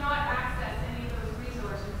 we cannot access any of those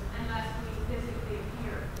resources unless we physically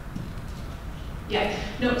appear. Yeah,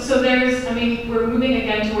 no, so we're moving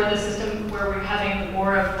again toward the system where we're having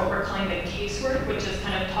more of what we're calling the casework, which is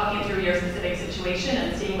kind of talking through your specific situation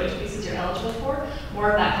and seeing which pieces you're eligible for.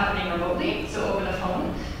 More of that happening remotely, so over the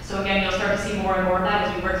phone. So again, you'll start to see more and more of that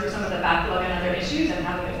as we work through some of the backlog and other issues and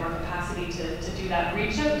have a bit more capacity to do that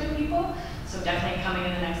reach out to people. So definitely coming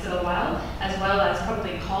in the next little while, as well as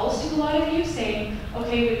probably calls to a lot of you saying,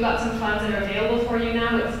 okay, we've got some funds that are available for you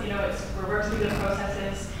now. We're working through the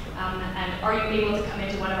processes. And are you able to come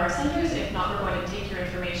into one of our centers? If not, we're going to take your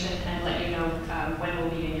information and let you know when we'll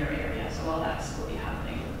be in your area. So all that will be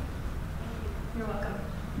happening. You're welcome.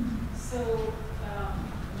 So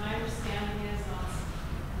my understanding is I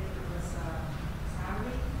think it was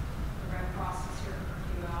Saturday, the Red Cross was here for a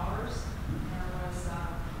few hours. There was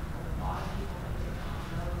a lot of people that did not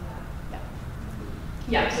know that.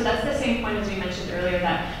 Yeah, so that's the same point as we mentioned earlier,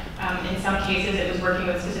 that in some cases it was working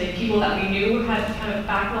with specific people that we knew had kind of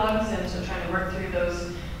backlogs, and so trying to work through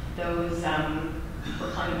those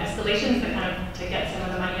we're calling them escalations, but kind of to get some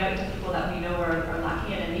of the money out to people that we know are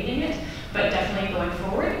lacking it and needing it. But definitely going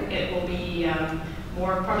forward, it will be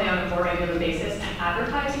probably on a more regular basis and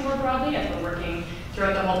advertising more broadly as we're working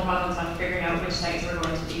throughout the whole province on figuring out which sites we're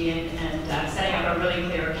going to be in and setting up a really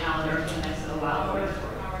clear calendar for the next little while going forward.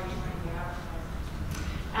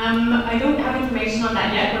 I don't have information on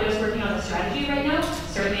that yet. We're just working on the strategy right now.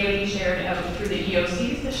 Certainly it would be shared out through the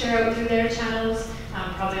EOCs to share out through their channels,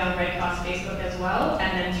 probably on Red Cross Facebook as well,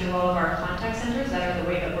 and then through all of our contact centers. That are the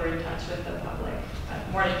way that we're in touch with the public.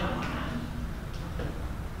 But more to come on that.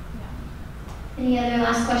 Any other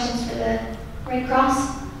last questions for the Red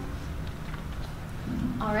Cross?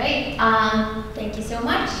 All right, thank you so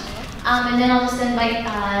much. And then I'll just invite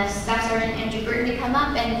Staff Sergeant Andrew Burton to come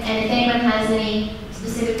up, and if anyone has any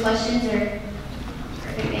specific questions or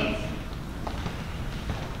perfect things.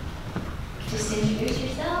 Just introduce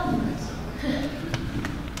yourself.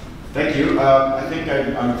 Thank you. I think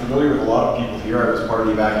I'm familiar with a lot of people here. I was part of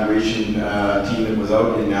the evacuation team that was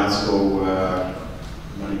out in NASCO,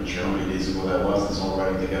 I'm not even sure how many days ago that was. It's all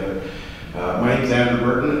running together. My name is Andrew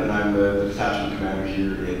Burton, and I'm the detachment commander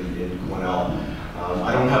here in Quesnel.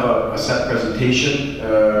 I don't have a set presentation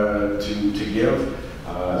to give.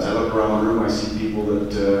 As I look around the room, I see people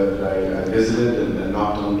that I visited and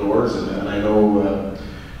knocked on doors, and I know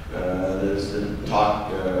there's been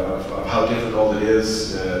talk of how difficult it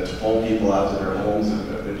is to phone people after their homes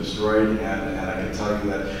have been destroyed, and I can tell you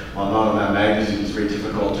that not on that magnitude, it's very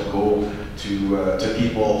difficult to go to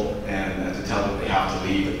people and to tell them they have to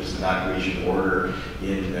leave, that there's an evacuation order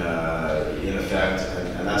in effect,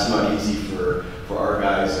 and that's not easy for our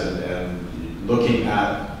guys, and looking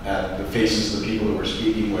at the faces of the people that we're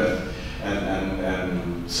speaking with,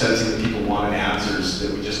 and sensing that people wanted answers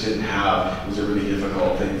that we just didn't have was a really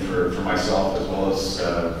difficult thing for myself as well as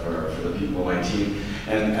for the people on my team.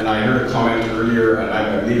 And I heard a comment earlier, and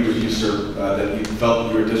I believe it was you, sir, that you felt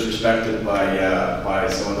that you were disrespected by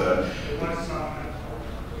some of the...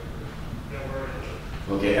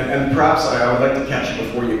 Okay, and perhaps I would like to catch you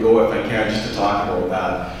before you go, if I can, just to talk about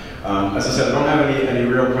that. As I said, I don't have any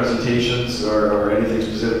real presentations or anything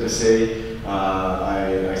specific to say.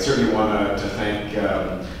 I certainly want to thank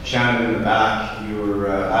Shannon in the back. You were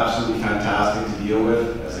absolutely fantastic to deal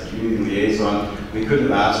with as a community liaison. We couldn't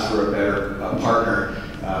have asked for a better partner.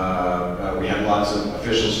 We had lots of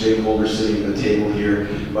official stakeholders sitting at the table here,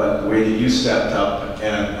 but the way that you stepped up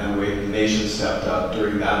and the way the nation stepped up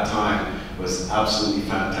during that time was absolutely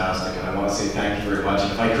fantastic, and I want to say thank you very much.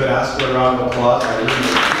 If I could ask for a round of applause, I really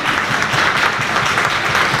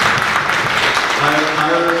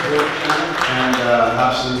and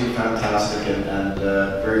absolutely fantastic, and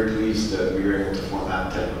very pleased that we were able to form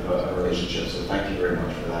that type of a relationship, so thank you very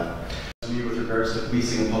much for that. With regards to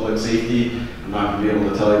policing and public safety, I'm not going to be able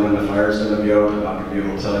to tell you when the fire is going to be out, I'm not going to be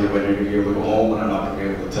able to tell you when you're going to be able to go home, and I'm not going to be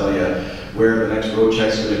able to tell you where the next road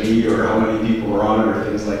check is going to be, or how many people are on it, or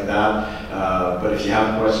things like that. But if you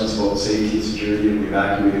have questions about safety and security in the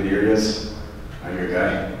evacuated areas, I'm your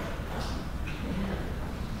guy.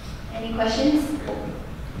 Any questions?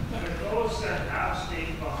 For those that have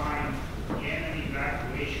stayed behind in an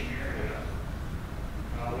evacuation area,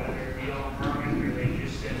 whether it be on permit or they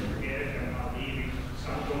just said forget it, I'm not leaving.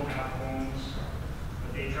 Some don't have homes,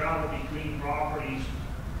 but they travel between properties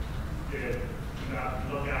to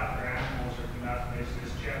look after animals or conduct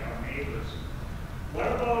business, check on neighbors. What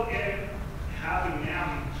about having them,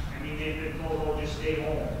 I mean, they've been told, oh, just stay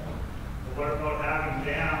home. But what about having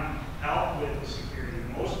them help with the security?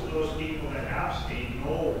 Most of those people that have stayed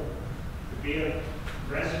know the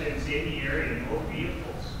residents in the area know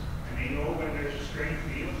vehicles, and they know when there's a strange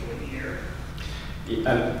vehicle in the area.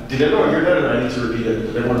 And did everyone hear that, or I need to repeat it?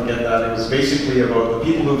 Did everyone get that? It was basically about the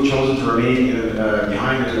people who've chosen to remain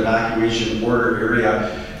behind an evacuation order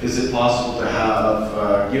area. Is it possible to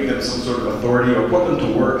have give them some sort of authority or put them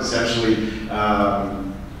to work essentially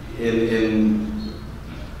in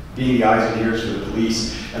being the eyes and ears for the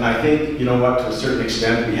police? And I think, you know what, to a certain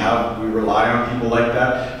extent we rely on people like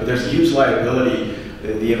that, but there's a huge liability.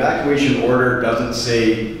 The evacuation order doesn't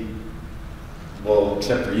say, well,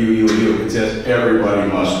 except for you, it says everybody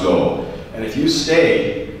must go. And if you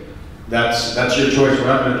stay, that's your choice. We're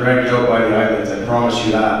not going to drag you out by the eyelids, I promise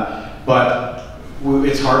you that. But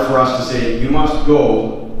it's hard for us to say, you must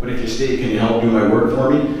go, but if you stay, can you help do my work for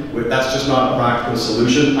me? That's just not a practical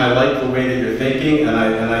solution. I like the way that you're thinking, and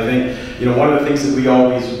I think, you know, one of the things that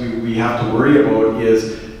we have to worry about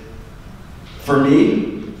is, for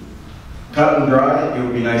me, cut and dry, it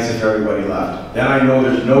would be nice if everybody left. Then I know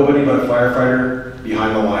there's nobody but a firefighter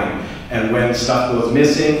behind the line. And when stuff goes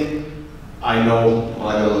missing, I know, well,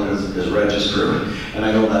 I gotta look at his register, and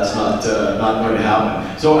I know that's not going to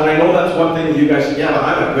happen. So, and I know that's one thing that you guys, yeah, but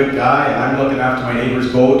I'm a good guy, and I'm looking after my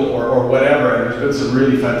neighbor's goat, or whatever, and there's been some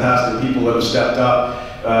really fantastic people that have stepped up.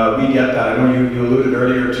 We get that. I know you alluded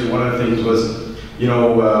earlier to one of the things was, you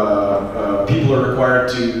know, people are required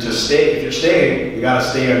to stay. If you're staying, you gotta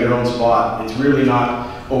stay on your own spot. It's really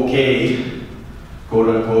not okay, quote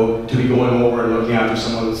unquote, to be going over and looking after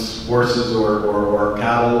someone's horses or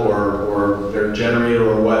cattle or their generator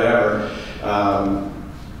or whatever.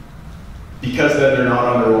 Because then they're not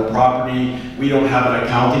on their own property, we don't have an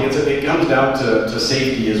accounting. It comes down to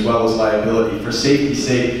safety as well as liability. For safety's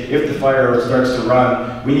sake, if the fire starts to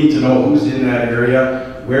run, we need to know who's in that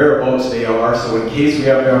area, whereabouts they are, so in case we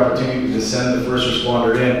have the opportunity to send the first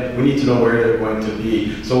responder in, we need to know where they're going to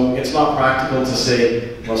be. So it's not practical to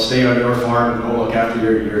say, well, stay on your farm and go look after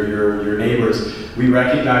your neighbors. We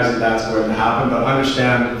recognize that that's going to happen, but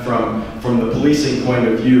understand from the policing point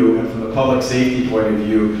of view and from the public safety point of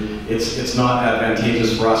view, it's not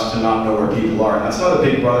advantageous for us to not know where people are. And that's not a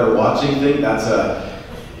big brother watching thing, that's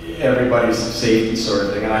everybody's safety sort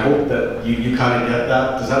of thing, and I hope that you kind of get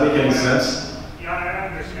that. Does that make any sense? Yeah, I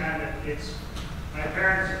understand that my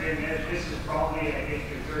parents have been, this is probably, I think,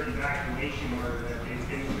 the third evacuation order that they've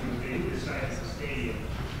been through. They decided to stay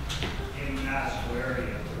in the Nashville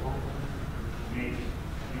area.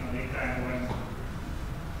 They kind of went,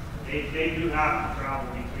 they do have to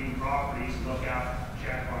travel between properties, look out,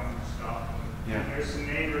 check on stuff. Yeah. There's some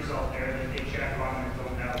neighbors out there that they check on and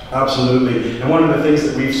don't have. Absolutely. And one of the things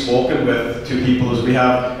that we've spoken with to people is we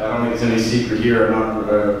have, I don't think it's any secret here, I'm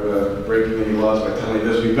not breaking any laws by telling you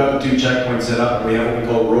this, we've got the 2 checkpoints set up and we have what we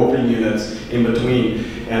call roping units in between.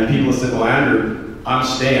 And people said, well, Andrew, I'm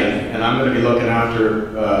staying and I'm going to be looking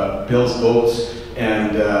after Bill's goats,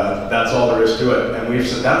 and that's all there is to it. And we've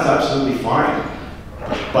said, that's absolutely fine.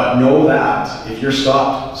 But know that if you're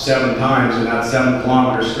stopped 7 times in that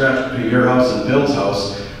 7-kilometer stretch between your house and Bill's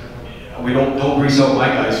house, we don't grease out my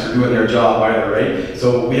guys for doing their job either, right?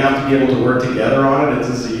 So we have to be able to work together on it.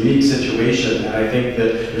 It's a unique situation, and I think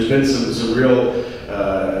that there's been some real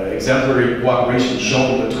exemplary cooperation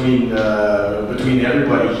shown between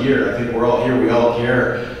everybody here. I think we're all here, we all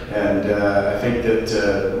care, and I think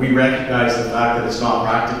that we recognize the fact that it's not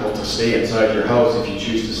practical to stay inside your house if you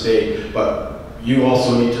choose to stay, but you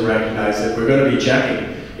also need to recognize that we're going to be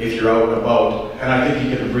checking if you're out and about, and I think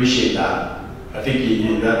you can appreciate that. I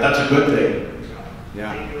think that's a good thing.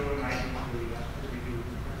 Yeah.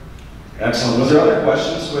 Excellent. Was there other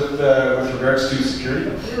questions with regards to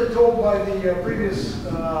security? We were told by the previous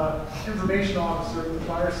information officer at the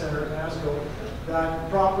fire center in Glasgow that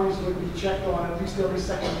properties would be checked on at least every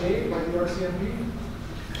second day by the RCMP.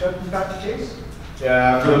 Is that in fact the case?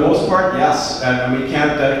 For the most part, yes, and we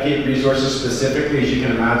can't dedicate resources specifically. As you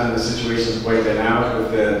can imagine, the situation is quite dynamic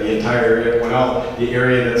with the entire area. Quesnel, the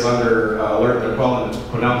area that's under alert, the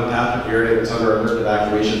Quesnel Detachment area that's under alert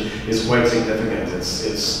evacuation is quite significant.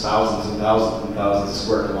 It's thousands and thousands and thousands of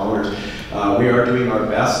square kilometers. We are doing our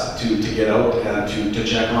best to get out and to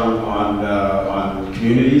check on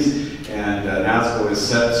communities. And NASCO is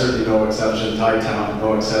certainly no exception, Town,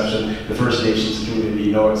 no exception, the First Nations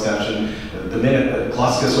community, no exception. The minute that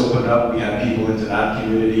Cluskis opened up, we had people into that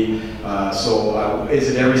community. So is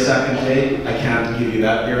it every second day? I can't give you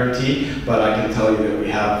that guarantee, but I can tell you that we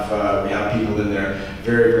have people in there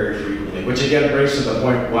very, very frequently, which again brings to the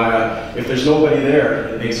point why if there's nobody there,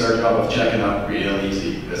 it makes our job of checking up real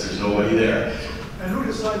easy, because there's nobody there. And who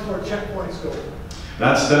decides where checkpoints go?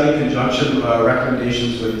 That's done in conjunction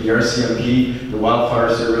recommendations with the RCMP, the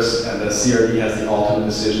Wildfire Service, and the CRD has the ultimate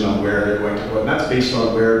decision on where they're going to go. And that's based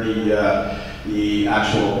on where the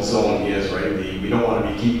actual zone is, right? We don't want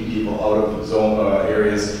to be keeping people out of zone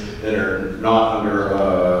areas that are not under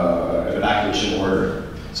an evacuation order.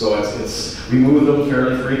 So we move them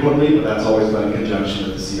fairly frequently, but that's always done in conjunction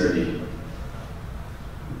with the CRD.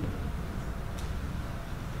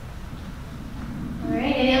 All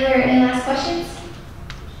right, any last questions?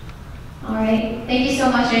 All right, thank you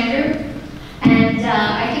so much, Andrew. And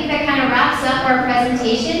I think that kind of wraps up our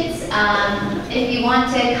presentations. If you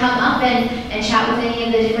want to come up and chat with any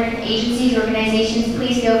of the different agencies, organizations,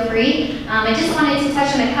 please feel free. I just wanted to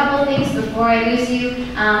touch on a couple of things before I lose you.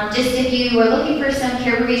 Just if you are looking for some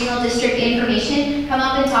Cariboo Regional District information, come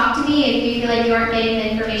up and talk to me. If you feel like you aren't getting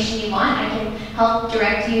the information you want, I can help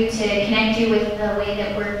direct you to connect you with the way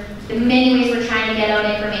that the many ways we're trying to get out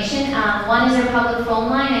information. One is our public phone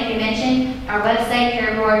line, like I mentioned, our website,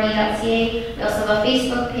 cariboo.ca. We also have a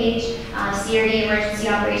Facebook page, CRD Emergency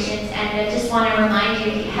Operations, and I just want to remind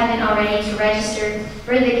you, if you haven't already, to register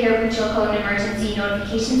for the Cariboo Chilcotin Emergency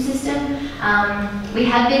Notification System. We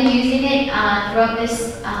have been using it throughout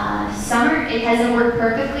this summer. It hasn't worked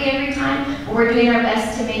perfectly every time, but we're doing our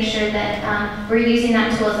best to make sure that we're using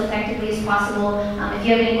that tool as effectively as possible. If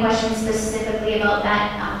you have any questions specifically about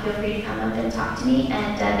that, feel free to come up and talk to me.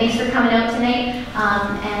 And thanks for coming out tonight,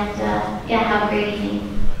 yeah, have a great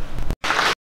evening.